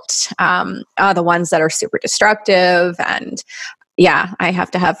out the ones that are super destructive. And yeah, I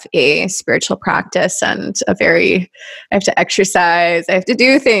have to have a spiritual practice and I have to exercise, I have to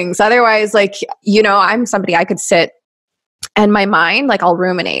do things. Otherwise, I'm somebody, I could sit and my mind, I'll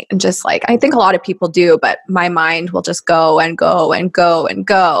ruminate and just I think a lot of people do, but my mind will just go and go and go and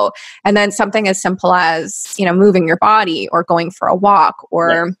go. And then something as simple as, moving your body or going for a walk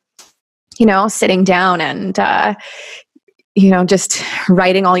or, sitting down and, just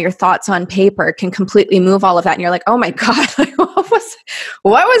writing all your thoughts on paper can completely move all of that. And you're like, oh my God,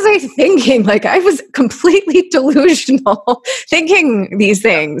 what was I thinking? I was completely delusional thinking these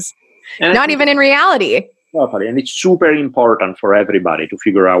things, and not even in reality. Totally. And it's super important for everybody to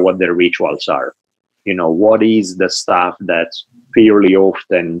figure out what their rituals are. What is the stuff that fairly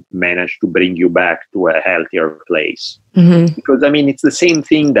often manage to bring you back to a healthier place? Mm-hmm. Because it's the same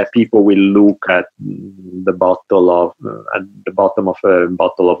thing that people will look at the bottom of a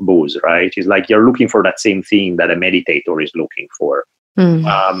bottle of booze, right? It's like you're looking for that same thing that a meditator is looking for.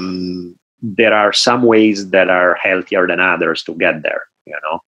 Mm-hmm. There are some ways that are healthier than others to get there.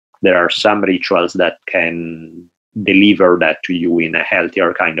 There are some rituals that can deliver that to you in a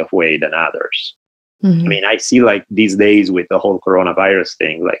healthier kind of way than others. Mm-hmm. I see these days with the whole coronavirus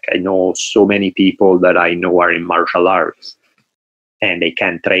thing, I know so many people that I know are in martial arts and they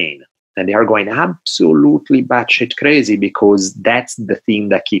can train and they are going absolutely batshit crazy because that's the thing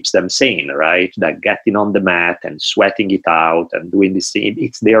that keeps them sane, right? That getting on the mat and sweating it out and doing this thing,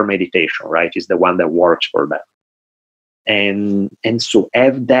 it's their meditation, right? It's the one that works for them. And so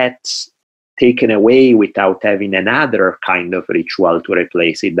have that taken away without having another kind of ritual to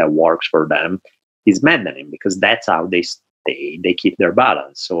replace it that works for them is maddening, because that's how they keep their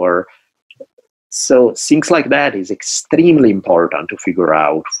balance. So things like that is extremely important to figure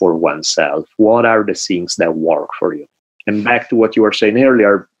out for oneself. What are the things that work for you? And back to what you were saying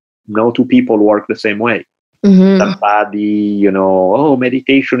earlier, no two people work the same way. Mm-hmm. Somebody,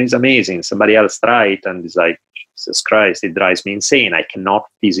 meditation is amazing. Somebody else try it and is like, Jesus Christ, it drives me insane. I cannot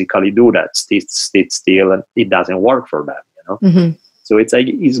physically do that. Sit still, and it doesn't work for them. Mm-hmm. So it's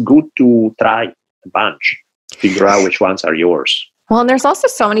good to try a bunch, figure out which ones are yours. Well, and there's also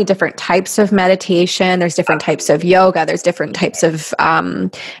so many different types of meditation. There's different types of yoga. There's different types of,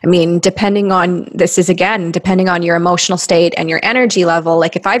 depending on your emotional state and your energy level.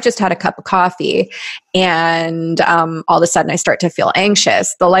 If I've just had a cup of coffee and all of a sudden I start to feel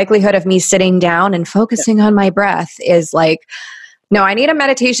anxious, the likelihood of me sitting down and focusing on my breath is no, I need a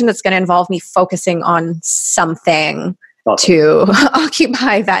meditation that's going to involve me focusing on something to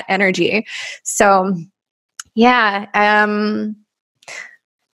occupy that energy. So, yeah.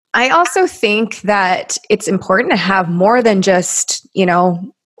 I also think that it's important to have more than just, a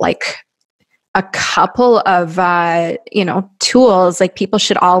couple of, tools. People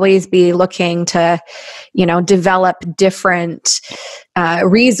should always be looking to, develop different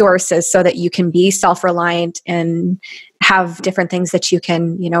resources so that you can be self-reliant and have different things that you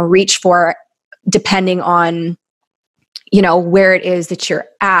can, reach for depending on, where it is that you're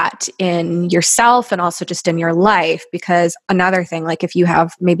at in yourself and also just in your life. Because another thing, if you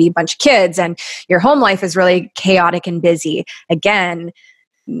have maybe a bunch of kids and your home life is really chaotic and busy, again,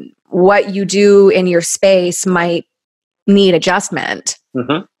 what you do in your space might need adjustment.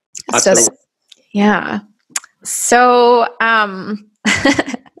 Mm-hmm. Absolutely. So, yeah. So,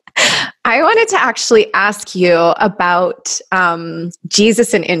 I wanted to actually ask you about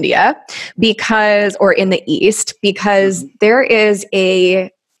Jesus in India or in the East, because there is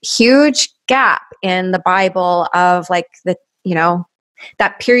a huge gap in the Bible of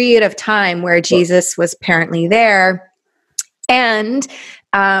that period of time where Jesus was apparently there. And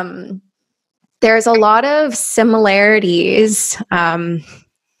there's a lot of similarities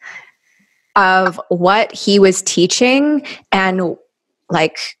of what he was teaching and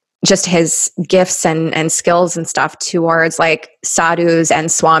just his gifts and skills and stuff towards like sadhus and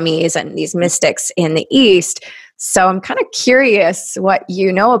swamis and these mystics in the East. So I'm kind of curious what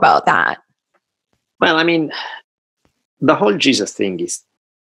you know about that. Well, I mean, the whole Jesus thing is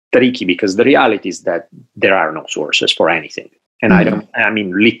tricky because the reality is that there are no sources for anything. And I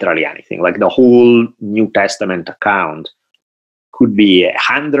mean literally anything. Like the whole New Testament account could be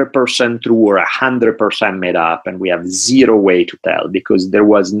 100% true or 100% made up, and we have zero way to tell because there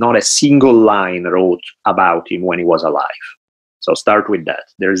was not a single line wrote about him when he was alive. So start with that.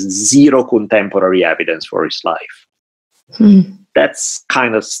 There's zero contemporary evidence for his life. That's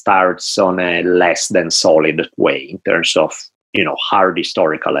kind of starts on a less than solid way in terms of, hard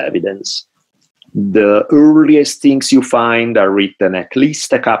historical evidence. The earliest things you find are written at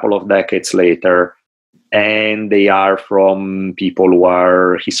least a couple of decades later, and they are from people who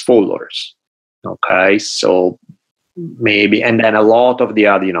are his followers. Okay, so maybe, and then a lot of the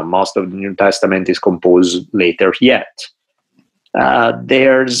other, most of the New Testament is composed later yet. So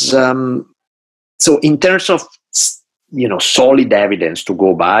in terms of, solid evidence to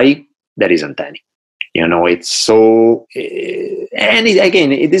go by, there isn't any. It's so, and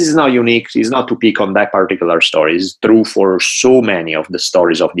this is not unique. It's not to pick on that particular story. It's true for so many of the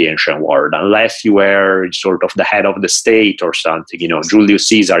stories of the ancient world. Unless you were sort of the head of the state or something, Julius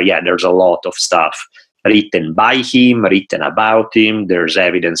Caesar, there's a lot of stuff written by him, written about him. There's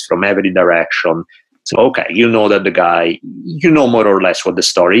evidence from every direction. So, okay, that the guy, more or less what the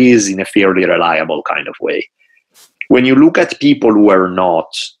story is in a fairly reliable kind of way. When you look at people who are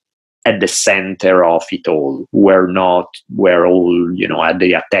not at the center of it all, were all, at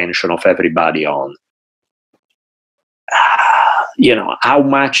the attention of everybody on, how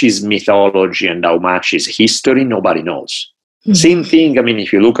much is mythology and how much is history, nobody knows. Same thing,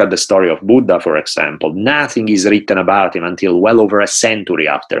 if you look at the story of Buddha, for example, nothing is written about him until well over a century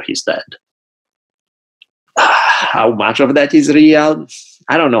after he's dead. How much of that is real?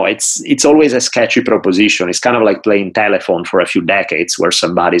 I don't know. It's always a sketchy proposition. It's kind of like playing telephone for a few decades where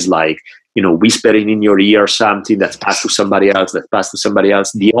somebody's like, whispering in your ear something that's passed to somebody else,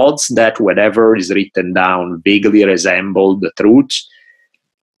 The odds that whatever is written down vaguely resemble the truth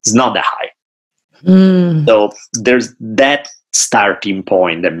is not that high. So there's that starting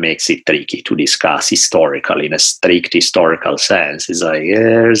point that makes it tricky to discuss historically in a strict historical sense. It's like,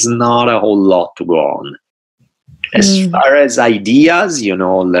 there's not a whole lot to go on. As far as ideas,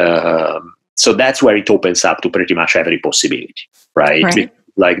 so that's where it opens up to pretty much every possibility, right?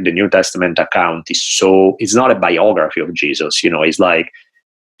 Like the New Testament account it's not a biography of Jesus, it's like,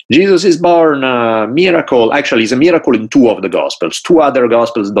 Jesus is born, miracle. Actually, it's a miracle in two of the Gospels. Two other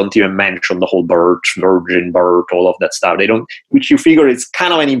Gospels don't even mention the whole birth, virgin birth, all of that stuff. They don't, which you figure is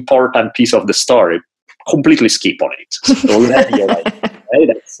kind of an important piece of the story. Completely skip on it. So then you're like, hey,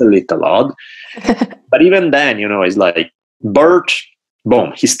 that's a little odd. But even then, it's like birth,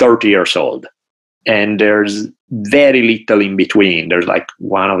 boom, he's 30 years old. And there's very little in between. There's like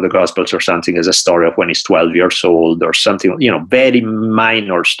one of the Gospels or something is a story of when he's 12 years old or something, very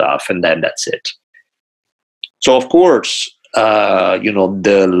minor stuff. And then that's it. So, of course,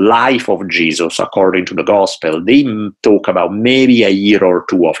 the life of Jesus, according to the Gospel, they talk about maybe a year or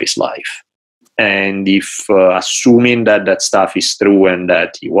two of his life. And if assuming that stuff is true and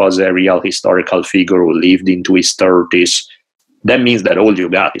that he was a real historical figure who lived into his 30s, that means that all you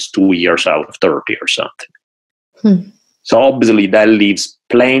got is 2 years out of 30 or something. So obviously that leaves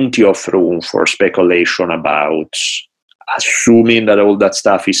plenty of room for speculation about, assuming that all that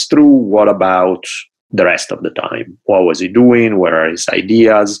stuff is true, what about the rest of the time? What was he doing? What are his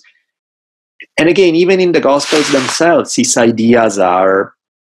ideas? And again, even in the Gospels themselves, his ideas are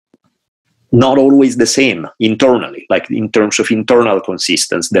not always the same internally. Like in terms of internal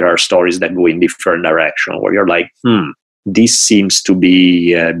consistency, there are stories that go in different directions where you're like, this seems to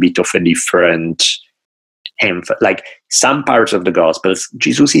be a bit of a different like some parts of the Gospels,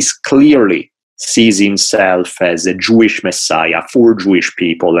 Jesus is clearly sees himself as a Jewish Messiah for Jewish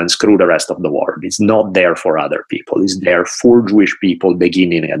people and screw the rest of the world. He's not there for other people. He's there for Jewish people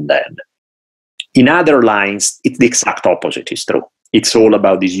beginning and end. In other lines, it's the exact opposite is true. It's all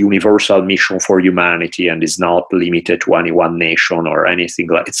about this universal mission for humanity and is not limited to any one nation or anything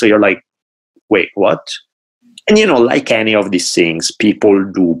like it. So you're like, wait, what? And, like any of these things, people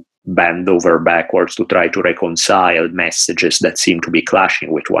do bend over backwards to try to reconcile messages that seem to be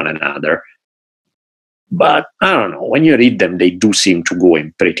clashing with one another. But I don't know, when you read them, they do seem to go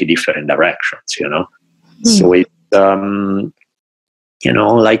in pretty different directions, So it's,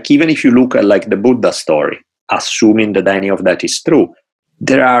 like even if you look at like the Buddha story, assuming that any of that is true,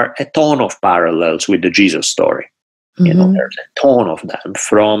 there are a ton of parallels with the Jesus story. There's a ton of them,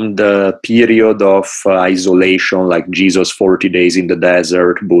 from the period of isolation, like Jesus 40 days in the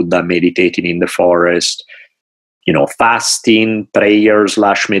desert, Buddha meditating in the forest, fasting, prayer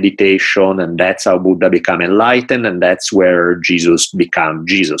 / meditation, and that's how Buddha became enlightened, and that's where Jesus became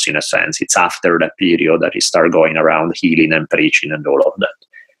Jesus, in a sense. It's after that period that he started going around healing and preaching and all of that.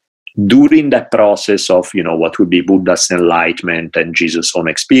 During that process of, what would be Buddha's enlightenment and Jesus' own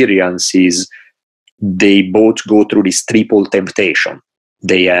experiences, they both go through this triple temptation.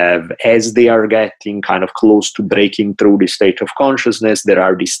 They have, as they are getting kind of close to breaking through the state of consciousness, there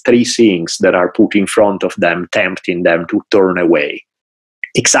are these three things that are put in front of them, tempting them to turn away.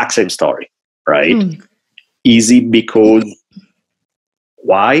 Exact same story, right? Is it because,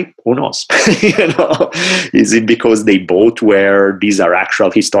 why? Who knows? Is it because they both were, these are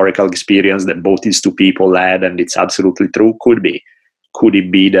actual historical experience that both these two people had and it's absolutely true? Could be. Could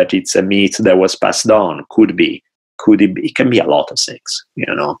it be that it's a myth that was passed on? Could be. Could it be? It can be a lot of things,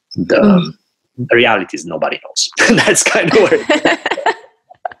 The reality is nobody knows. That's kind of where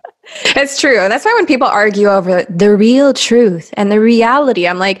It's true. And that's why when people argue over the real truth and the reality,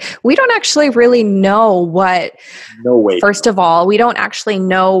 I'm like, we don't actually really know what, no way. First of all, we don't actually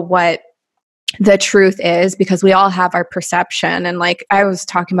know what the truth is, because we all have our perception. And like, I was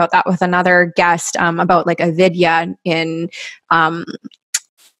talking about that with another guest about like avidya in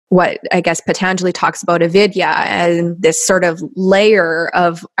what I guess Patanjali talks about avidya and this sort of layer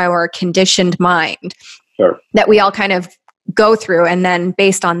of our conditioned mind that we all kind of go through. And then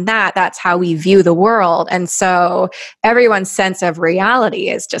based on that, that's how we view the world. And so everyone's sense of reality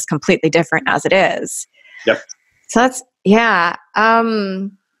is just completely different as it is. Yep. So that's, yeah. I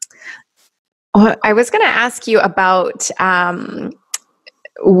was going to ask you about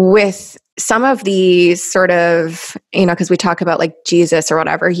with some of these sort of, because we talk about like Jesus or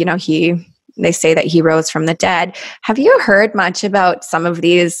whatever, they say that he rose from the dead. Have you heard much about some of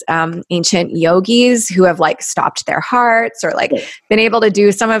these ancient yogis who have like stopped their hearts or like been able to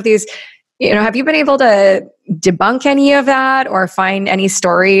do some of these, have you been able to debunk any of that or find any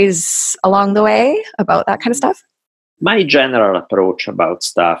stories along the way about that kind of stuff? My general approach about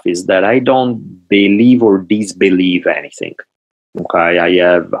stuff is that I don't believe or disbelieve anything. Okay,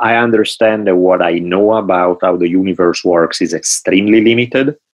 I understand that what I know about how the universe works is extremely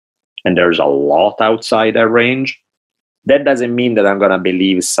limited, and there's a lot outside that range. That doesn't mean that I'm going to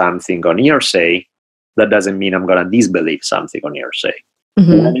believe something on hearsay. That doesn't mean I'm going to disbelieve something on hearsay.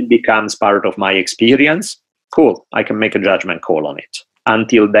 When it becomes part of my experience, cool, I can make a judgment call on it.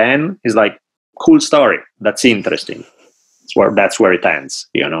 Until then, it's like, cool story, that's interesting. That's where it ends.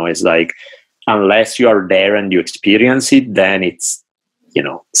 It's like, unless you are there and you experience it, then it's,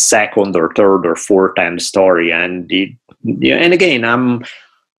 second or third or fourth hand story. And again,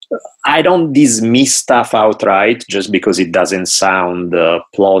 I don't dismiss stuff outright just because it doesn't sound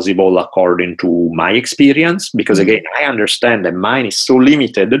plausible according to my experience. Because again, I understand that mine is so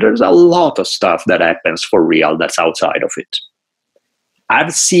limited that there's a lot of stuff that happens for real that's outside of it.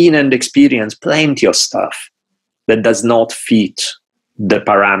 I've seen and experienced plenty of stuff that does not fit the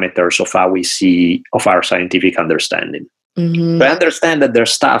parameters of how we see of our scientific understanding. So I understand that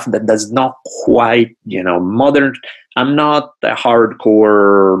there's stuff that does not quite, modern. I'm not a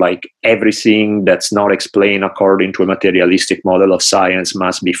hardcore, like everything that's not explained according to a materialistic model of science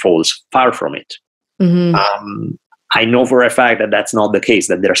must be false. Far from it. I know for a fact that that's not the case,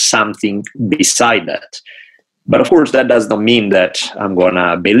 that there's something beside that. But of course, that does not mean that I'm going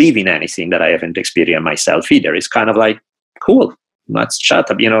to believe in anything that I haven't experienced myself either. It's kind of like, cool, let's chat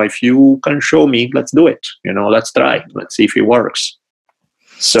up. If you can show me, let's do it. Let's try. Let's see if it works.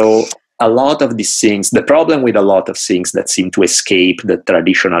 So a lot of these things, the problem with a lot of things that seem to escape the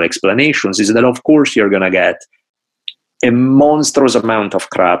traditional explanations is that, of course, you're going to get a monstrous amount of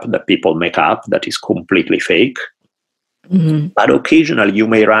crap that people make up that is completely fake. But occasionally you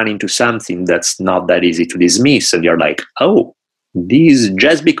may run into something that's not that easy to dismiss, and you're like, oh,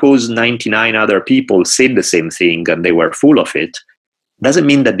 just because 99 other people said the same thing and they were full of it, doesn't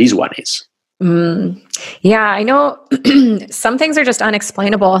mean that this one is. Yeah, I know some things are just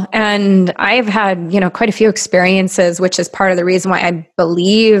unexplainable. And I've had, quite a few experiences, which is part of the reason why I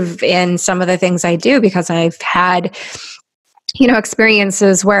believe in some of the things I do, because I've had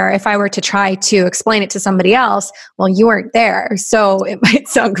experiences where if I were to try to explain it to somebody else, well, you weren't there. So it might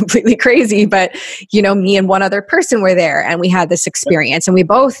sound completely crazy, but, me and one other person were there and we had this experience and we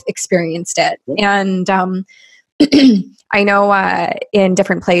both experienced it. And I know in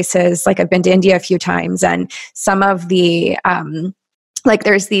different places, like I've been to India a few times, and some of the like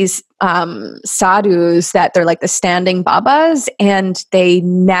there's these sadhus that they're like the standing babas, and they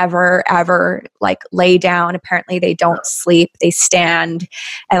never ever like lay down. Apparently they don't sleep, they stand.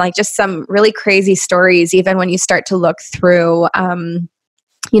 And like just some really crazy stories, even when you start to look through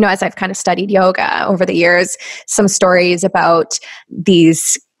as I've kind of studied yoga over the years, some stories about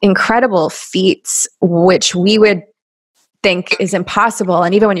these incredible feats which we would think is impossible.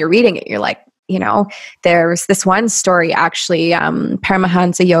 And even when you're reading it, you're like, there's this one story actually,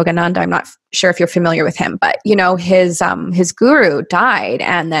 Paramahansa Yogananda, I'm not sure if you're familiar with him, but his guru died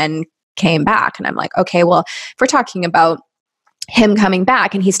and then came back. And I'm like, okay, well, if we're talking about him coming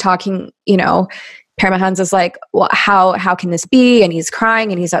back and he's talking, Paramahansa's like, well, how can this be? And he's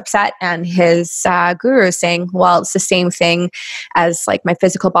crying and he's upset. And his guru is saying, well, it's the same thing as like my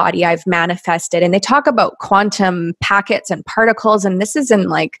physical body I've manifested. And they talk about quantum packets and particles. And this is in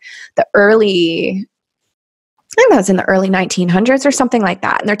like I think that was in the early 1900s or something like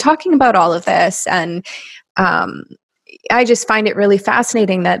that. And they're talking about all of this. And I just find it really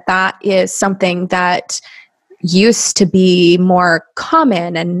fascinating that is something that used to be more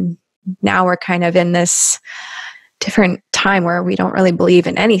common, and now we're kind of in this different time where we don't really believe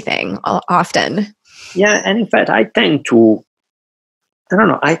in anything often. Yeah, and in fact, I tend to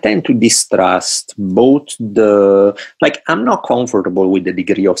distrust both I'm not comfortable with the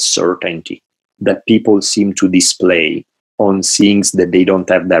degree of certainty that people seem to display on things that they don't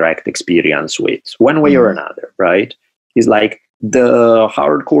have direct experience with, one way or another, right? It's like the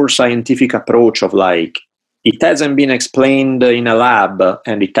hardcore scientific approach of like, it hasn't been explained in a lab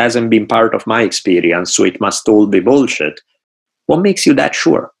and it hasn't been part of my experience, so it must all be bullshit. What makes you that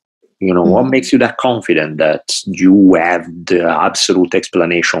sure? What makes you that confident that you have the absolute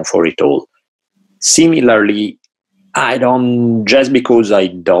explanation for it all? Similarly, just because I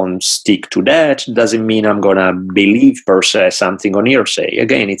don't stick to that doesn't mean I'm going to believe per se something on hearsay.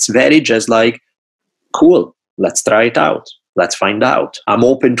 Again, it's very just like, cool, let's try it out. Let's find out. I'm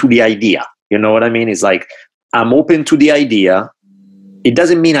open to the idea. You know what I mean? It's like, I'm open to the idea. It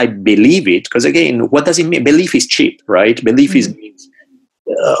doesn't mean I believe it, because again, what does it mean? Belief is cheap, right? Belief is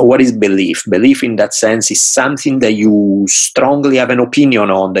what is belief? Belief in that sense is something that you strongly have an opinion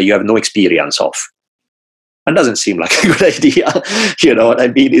on that you have no experience of. That doesn't seem like a good idea. You know what I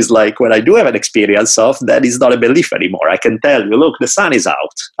mean? It's like when I do have an experience of, that is not a belief anymore. I can tell you, look, the sun is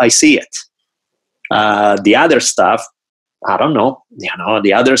out. I see it. The other stuff, I don't know,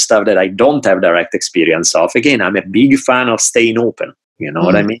 the other stuff that I don't have direct experience of. Again, I'm a big fan of staying open. You know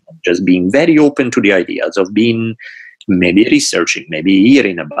what I mean? Just being very open to the ideas of being maybe researching, maybe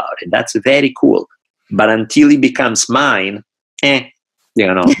hearing about it. That's very cool. But until it becomes mine, It's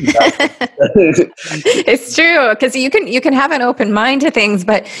true, because you can have an open mind to things,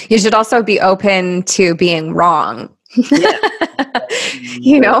 but you should also be open to being wrong.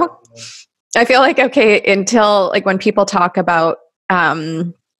 I feel like, okay, until like when people talk about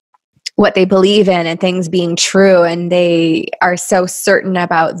what they believe in and things being true, and they are so certain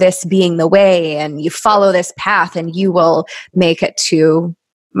about this being the way, and you follow this path and you will make it to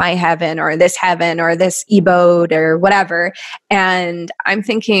my heaven or this abode or whatever. And I'm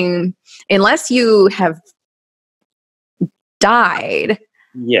thinking, unless you have died.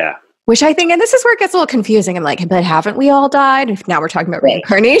 Yeah. Which I think, and this is where it gets a little confusing. I'm like, but haven't we all died? If now we're talking about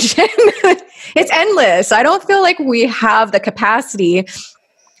reincarnation. It's endless. I don't feel like we have the capacity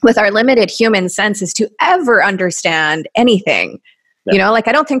with our limited human senses to ever understand anything. Yeah.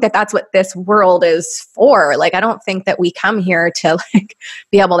 I don't think that that's what this world is for. Like, I don't think that we come here to like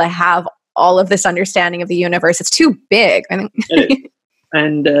be able to have all of this understanding of the universe. It's too big. I mean,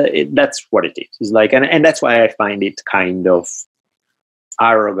 and that's what it is. It's like, and that's why I find it kind of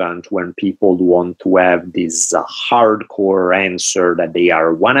arrogant when people want to have this hardcore answer that they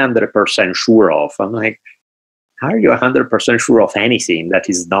are 100% sure of. I'm like, how are you 100% sure of anything that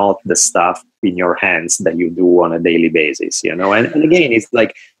is not the stuff in your hands that you do on a daily basis? And again, it's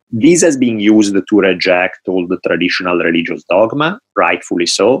like, this has been used to reject all the traditional religious dogma, rightfully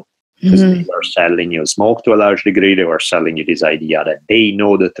so, because they were selling you smoke to a large degree. They were selling you this idea that they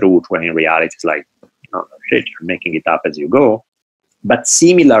know the truth, when in reality it's like, no shit, you're making it up as you go. But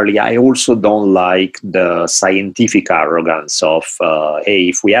similarly, I also don't like the scientific arrogance of, hey,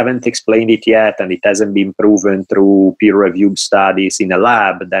 if we haven't explained it yet and it hasn't been proven through peer-reviewed studies in a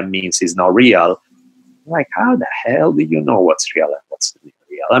lab, that means it's not real. Like, how the hell do you know what's real and what's not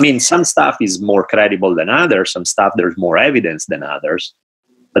real? I mean, some stuff is more credible than others. Some stuff, there's more evidence than others.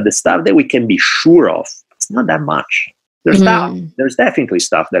 But the stuff that we can be sure of, it's not that much. There's definitely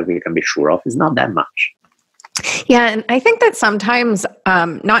stuff that we can be sure of. It's not that much. Yeah, and I think that sometimes,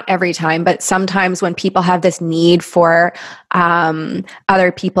 not every time, but sometimes when people have this need for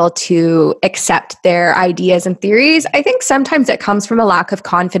other people to accept their ideas and theories, I think sometimes it comes from a lack of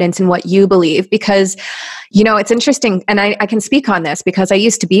confidence in what you believe. Because, it's interesting, and I can speak on this because I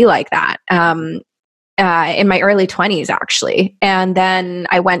used to be like that in my early 20s, actually. And then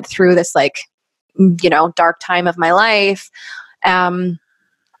I went through this dark time of my life.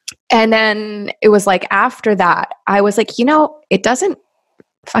 And then it was like after that, I was like, it doesn't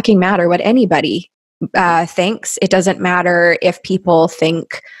fucking matter what anybody thinks. It doesn't matter if people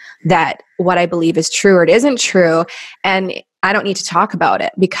think that what I believe is true or it isn't true. And I don't need to talk about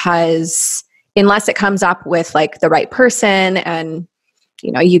it, because unless it comes up with like the right person and,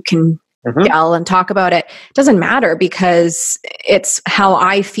 you can yell and talk about it, it doesn't matter, because it's how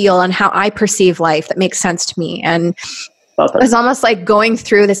I feel and how I perceive life that makes sense to me. And it was almost like going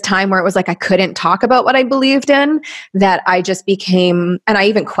through this time where it was like I couldn't talk about what I believed in, that I just became, and I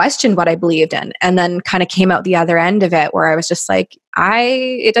even questioned what I believed in, and then kind of came out the other end of it where I was just like,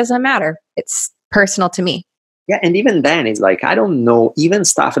 it doesn't matter. It's personal to me. Yeah, and even then, it's like, I don't know, even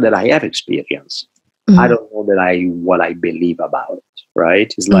stuff that I have experienced, I don't know what I believe about it,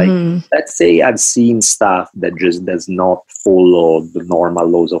 right? It's like, let's say I've seen stuff that just does not follow the normal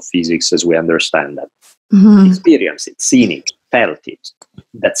laws of physics as we understand them. Experience it, seen it, felt it.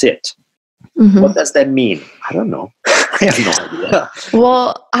 That's it. What does that mean? I don't know. I have no idea.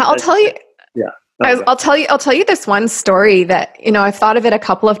 Well, I'll tell you. Yeah. I'll tell you this one story that, I've thought of it a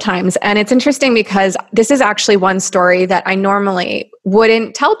couple of times, and it's interesting because this is actually one story that I normally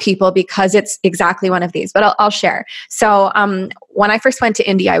wouldn't tell people because it's exactly one of these, but I'll share. So, when I first went to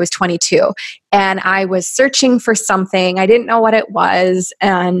India, I was 22, and I was searching for something. I didn't know what it was,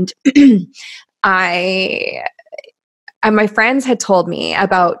 and my friends had told me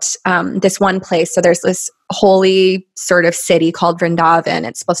about this one place. So there's this holy sort of city called Vrindavan.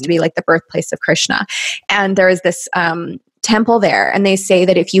 It's supposed to be like the birthplace of Krishna. And there is this temple there. And they say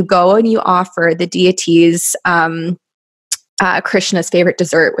that if you go and you offer the deities Krishna's favorite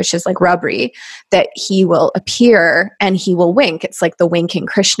dessert, which is like rubbery, that he will appear and he will wink. It's like the winking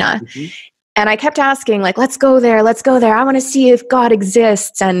Krishna. And I kept asking, like, let's go there. I want to see if God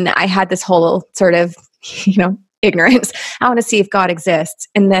exists. And I had this whole sort of, ignorance. I want to see if God exists.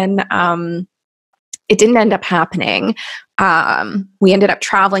 And then it didn't end up happening. We ended up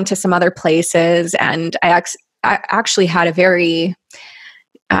traveling to some other places. And I actually had a very,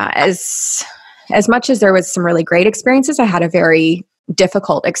 as much as there was some really great experiences, I had a very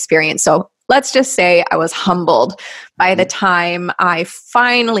difficult experience. So let's just say I was humbled by the time I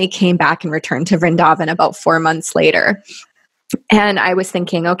finally came back and returned to Vrindavan about 4 months later. And I was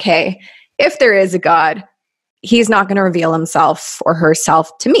thinking, okay, if there is a God, he's not going to reveal himself or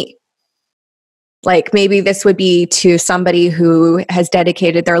herself to me. Like maybe this would be to somebody who has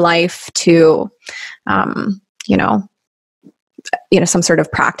dedicated their life to, some sort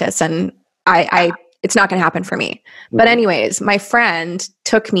of practice. And it's not going to happen for me. But anyways, my friend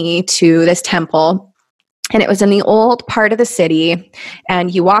took me to this temple, and it was in the old part of the city.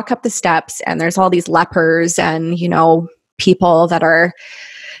 And you walk up the steps and there's all these lepers and, people that are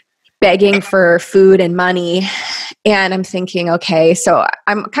begging for food and money. And I'm thinking, okay, so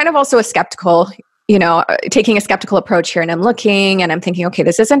I'm kind of also taking a skeptical approach here. And I'm looking and I'm thinking, okay,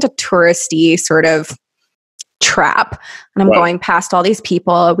 this isn't a touristy sort of trap. And I'm going past all these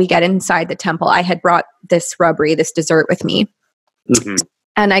people. We get inside the temple. I had brought this rubbery, this dessert with me.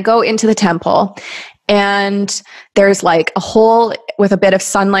 And I go into the temple, and there's like a hole with a bit of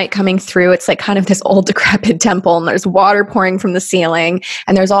sunlight coming through. It's like kind of this old decrepit temple, and there's water pouring from the ceiling.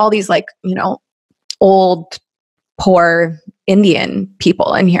 And there's all these old, poor Indian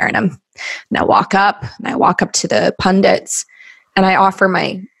people in here. And I walk up to the pundits, and I offer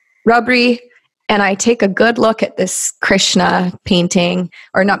my rubbery. And I take a good look at this Krishna painting,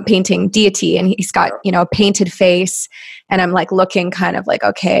 or not painting, deity. And he's got, a painted face. And I'm like looking kind of like,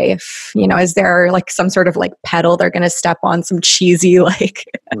 okay, if, is there like some sort of like pedal they're going to step on, some cheesy, like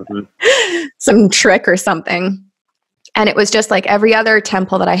some trick or something. And it was just like every other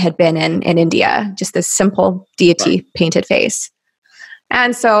temple that I had been in India, just this simple deity painted face.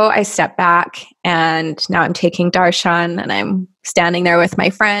 And so I step back, and now I'm taking darshan, and I'm standing there with my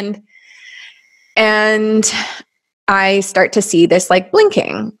friend. And I start to see this like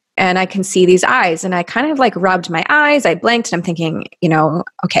blinking, and I can see these eyes, and I kind of like rubbed my eyes. I blinked, and I'm thinking,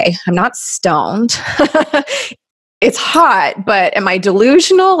 okay, I'm not stoned. It's hot, but am I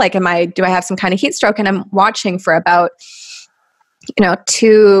delusional? Like, do I have some kind of heat stroke? And I'm watching for about,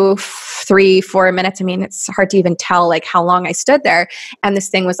 2, 3, 4 minutes. I mean, it's hard to even tell like how long I stood there. And this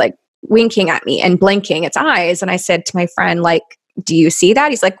thing was like winking at me and blinking its eyes. And I said to my friend, like, do you see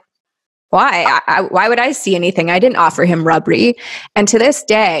that? He's like, why? Why would I see anything? I didn't offer him rubbery. And to this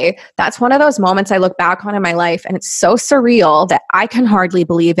day, that's one of those moments I look back on in my life, and it's so surreal that I can hardly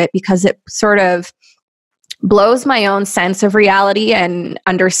believe it, because it sort of blows my own sense of reality and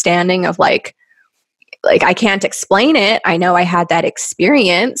understanding of like I can't explain it. I know I had that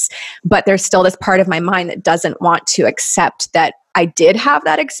experience, but there's still this part of my mind that doesn't want to accept that I did have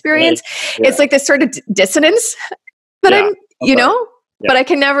that experience. Right. Yeah. It's like this sort of dissonance that I'm, but I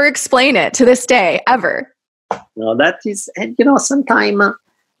can never explain it to this day, ever. No, that is, and sometimes,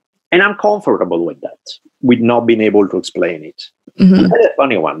 and I'm comfortable with that, with not being able to explain it. Mm-hmm. That's a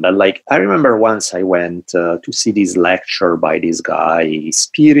funny one. That, like, I remember once I went to see this lecture by this guy,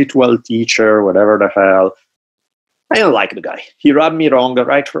 spiritual teacher, whatever the hell. I don't like the guy. He rubbed me wrong,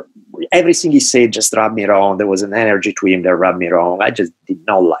 right? Everything he said just rubbed me wrong. There was an energy to him that rubbed me wrong. I just did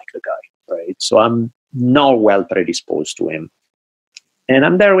not like the guy, right? So I'm not well predisposed to him. And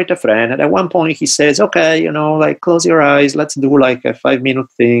I'm there with a friend, and at one point he says, okay, like, close your eyes. Let's do like a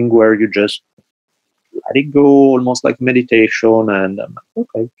 5-minute thing where you just let it go, almost like meditation. And I'm like,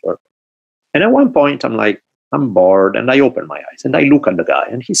 okay, sure. And at one point I'm like, I'm bored, and I open my eyes and I look at the guy,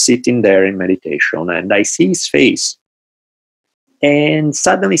 and he's sitting there in meditation, and I see his face and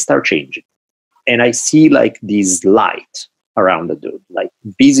suddenly start changing. And I see like this light around the dude, like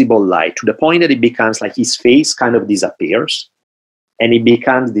visible light, to the point that it becomes like his face kind of disappears. And it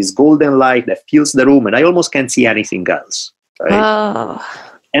becomes this golden light that fills the room, and I almost can't see anything else. Right? Oh.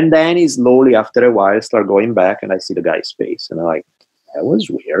 And then he slowly, after a while, start going back, and I see the guy's face, and I'm like, that was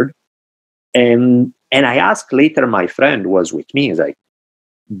weird. And I asked later, my friend who was with me, he's like,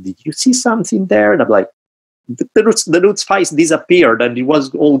 did you see something there? And I'm like, the dude's face disappeared, and it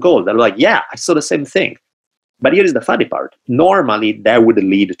was all gold. I'm like, yeah, I saw the same thing. But here is the funny part. Normally, that would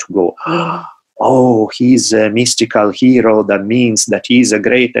lead to go, oh, he's a mystical hero. That means that he's a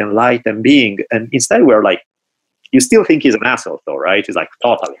great enlightened being. And instead, we're like, you still think he's an asshole, though, right? He's like,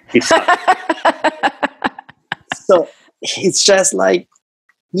 totally. So it's just like,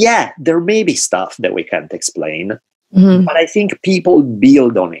 yeah, there may be stuff that we can't explain. Mm-hmm. But I think people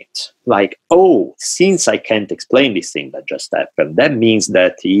build on it. Like, oh, since I can't explain this thing that just happened, that means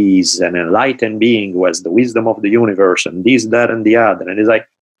that he's an enlightened being who has the wisdom of the universe and this, that, and the other. And it's like,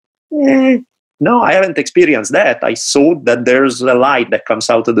 no, I haven't experienced that. I saw that there's a light that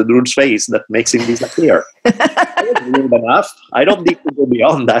comes out of the dude's face that makes him disappear. That's weird enough. I don't need to go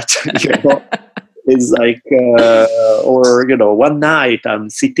beyond that. It's like, or, one night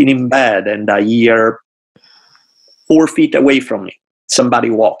I'm sitting in bed and I hear 4 feet away from me somebody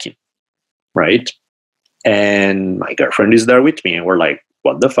walking, right? And my girlfriend is there with me, and we're like,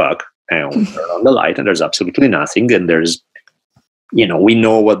 what the fuck? And we turn on the light, and there's absolutely nothing. And there's, we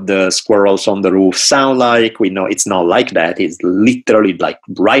know what the squirrels on the roof sound like. We know it's not like that. It's literally like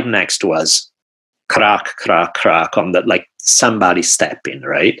right next to us. Crack, crack, crack on that, like somebody stepping,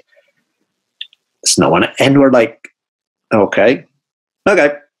 right? It's no one. And we're like, okay,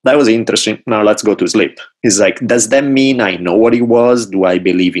 that was interesting. Now let's go to sleep. It's like, does that mean I know what it was? Do I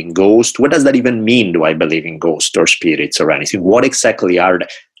believe in ghosts? What does that even mean? Do I believe in ghosts or spirits or anything? What exactly are they?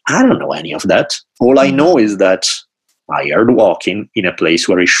 I don't know any of that. All I know is that I heard walking in a place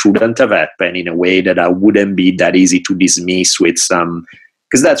where it shouldn't have happened, in a way that I wouldn't be that easy to dismiss with some,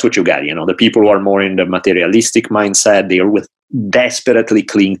 because that's what you get, the people who are more in the materialistic mindset, they are desperately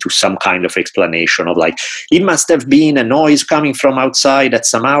cling to some kind of explanation of like, it must have been a noise coming from outside that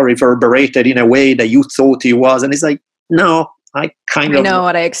somehow reverberated in a way that you thought it was. And it's like, no, I know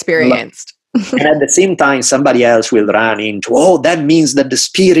what I experienced. And at the same time, somebody else will run into, oh, that means that the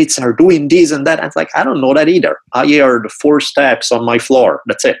spirits are doing this and that. And it's like, I don't know that either. I heard 4 steps on my floor.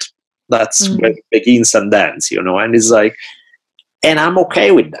 That's it. That's where it begins and ends, and it's like, and I'm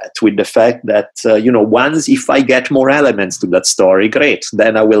okay with that, with the fact that, once if I get more elements to that story, great,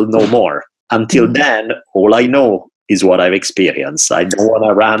 then I will know more. Until then, all I know is what I've experienced. I don't want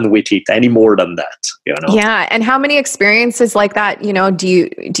to run with it any more than that, Yeah. And how many experiences like that,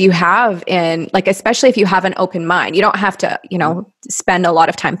 do you have in, like, especially if you have an open mind? You don't have to, spend a lot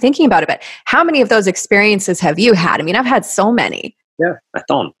of time thinking about it, but how many of those experiences have you had? I mean, I've had so many. Yeah, a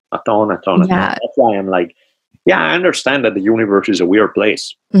ton. Yeah. That's why I'm like, yeah, I understand that the universe is a weird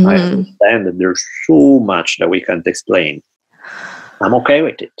place. Mm-hmm. I understand that there's so much that we can't explain. I'm okay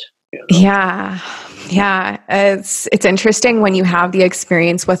with it. Yeah. It's interesting when you have the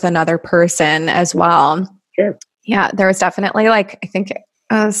experience with another person as well. Sure. Yeah, there was definitely, like, I think it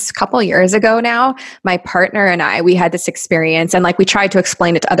was a couple years ago now, my partner and we had this experience, and like we tried to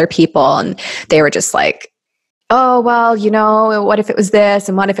explain it to other people, and they were just like, oh, well, what if it was this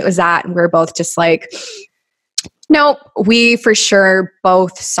and what if it was that? And we're both just like, nope, we for sure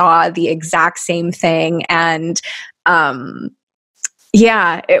both saw the exact same thing. And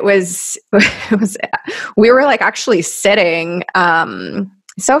yeah, it was, we were like actually sitting,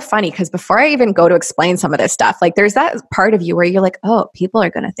 so funny because before I even go to explain some of this stuff, like there's that part of you where you're like, oh, people are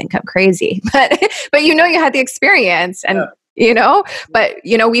going to think I'm crazy, but you had the experience and, but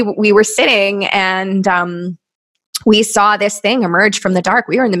we were sitting and, we saw this thing emerge from the dark.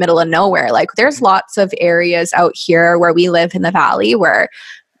 We were in the middle of nowhere. Like there's lots of areas out here where we live in the valley where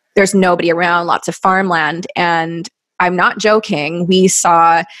there's nobody around, lots of farmland. And I'm not joking. We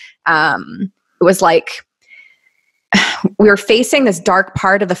saw, it was like, we were facing this dark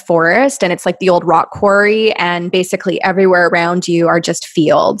part of the forest and it's like the old rock quarry. And basically everywhere around you are just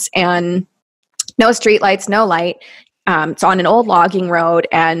fields and no streetlights, no light. It's on an old logging road.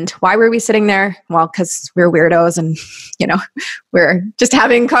 And why were we sitting there? Well, because we're weirdos and, we're just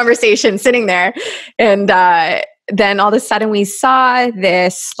having conversation sitting there. And then all of a sudden we saw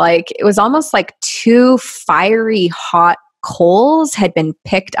this, like, it was almost like two fiery hot coals had been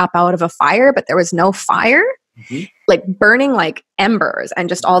picked up out of a fire, but there was no fire, like burning like embers. And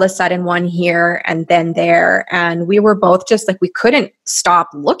just all of a sudden one here and then there. And we were both just like, we couldn't stop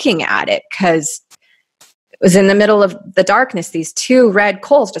looking at it because it was in the middle of the darkness, these two red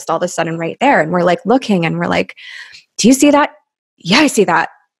coals just all of a sudden right there. And we're like looking and we're like, do you see that? Yeah, I see that.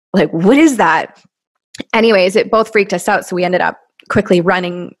 Like, what is that? Anyways, it both freaked us out. So we ended up quickly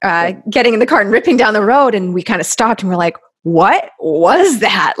running, getting in the car and ripping down the road. And we kind of stopped and we're like, what was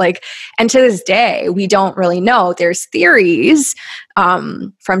that? Like, and to this day, we don't really know. There's theories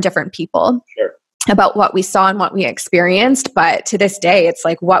from different people. Sure. About what we saw and what we experienced. But to this day, it's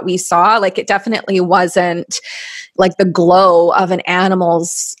like what we saw, like it definitely wasn't like the glow of an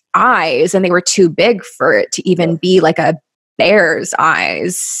animal's eyes. And they were too big for it to even be like a bear's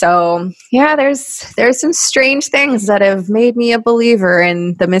eyes. So yeah, there's some strange things that have made me a believer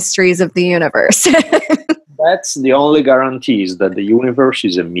in the mysteries of the universe. That's the only guarantees that the universe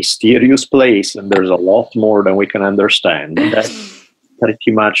is a mysterious place and there's a lot more than we can understand. That's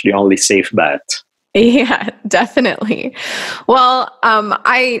pretty much the only safe bet. Yeah, definitely. Well,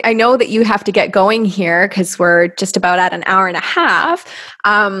 I know that you have to get going here because we're just about at an hour and a half.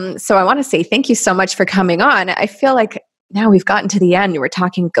 So I want to say thank you so much for coming on. I feel like now we've gotten to the end. We're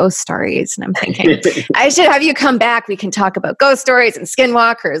talking ghost stories and I'm thinking I should have you come back. We can talk about ghost stories and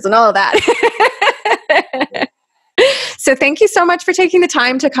skinwalkers and all of that. So thank you so much for taking the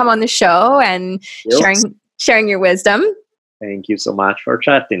time to come on the show and sharing your wisdom. Thank you so much for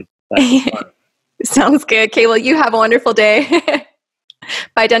chatting. That's fun. Sounds good. Okay, well, you have a wonderful day.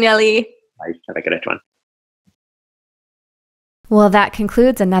 Bye, Daniele. Bye. Have a great one. Well, that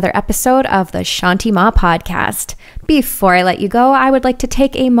concludes another episode of the Shantih Ma podcast. Before I let you go, I would like to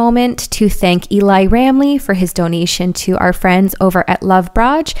take a moment to thank Eli Ramley for his donation to our friends over at Love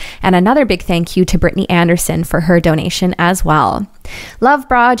Braj, and another big thank you to Brittany Anderson for her donation as well. Love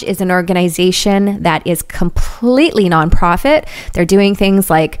Braj is an organization that is completely nonprofit. They're doing things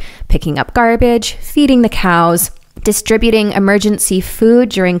like picking up garbage, feeding the cows, distributing emergency food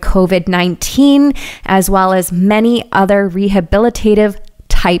during COVID-19, as well as many other rehabilitative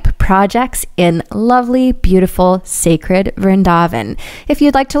type projects in lovely, beautiful, sacred Vrindavan. If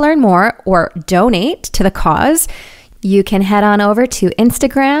you'd like to learn more or donate to the cause, you can head on over to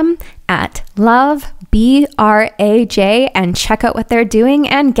Instagram at lovebraj and check out what they're doing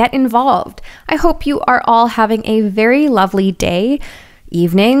and get involved. I hope you are all having a very lovely day,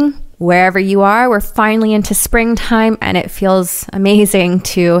 evening, wherever you are. We're finally into springtime and it feels amazing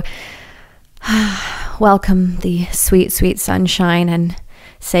to welcome the sweet, sweet sunshine and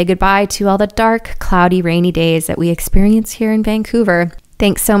say goodbye to all the dark, cloudy, rainy days that we experience here in Vancouver.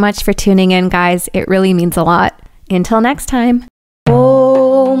 Thanks so much for tuning in, guys. It really means a lot. Until next time.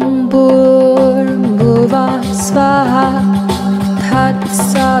 Om Bhurbhuva Svaha Tat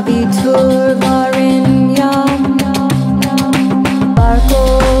Saviturvarenyam Bhargo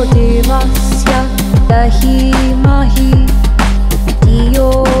Devasya Dhahimahi Dhiyo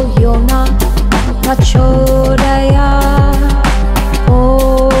Yona Prachodayat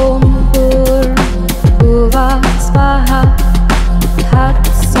Om Bhurbhuva Svaha Tat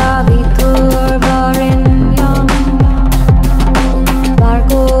Saviturvarenyam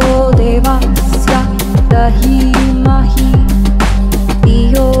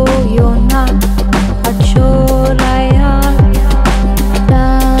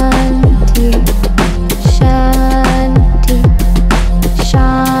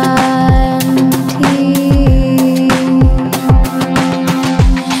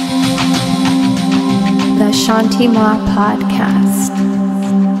Shantih podcast.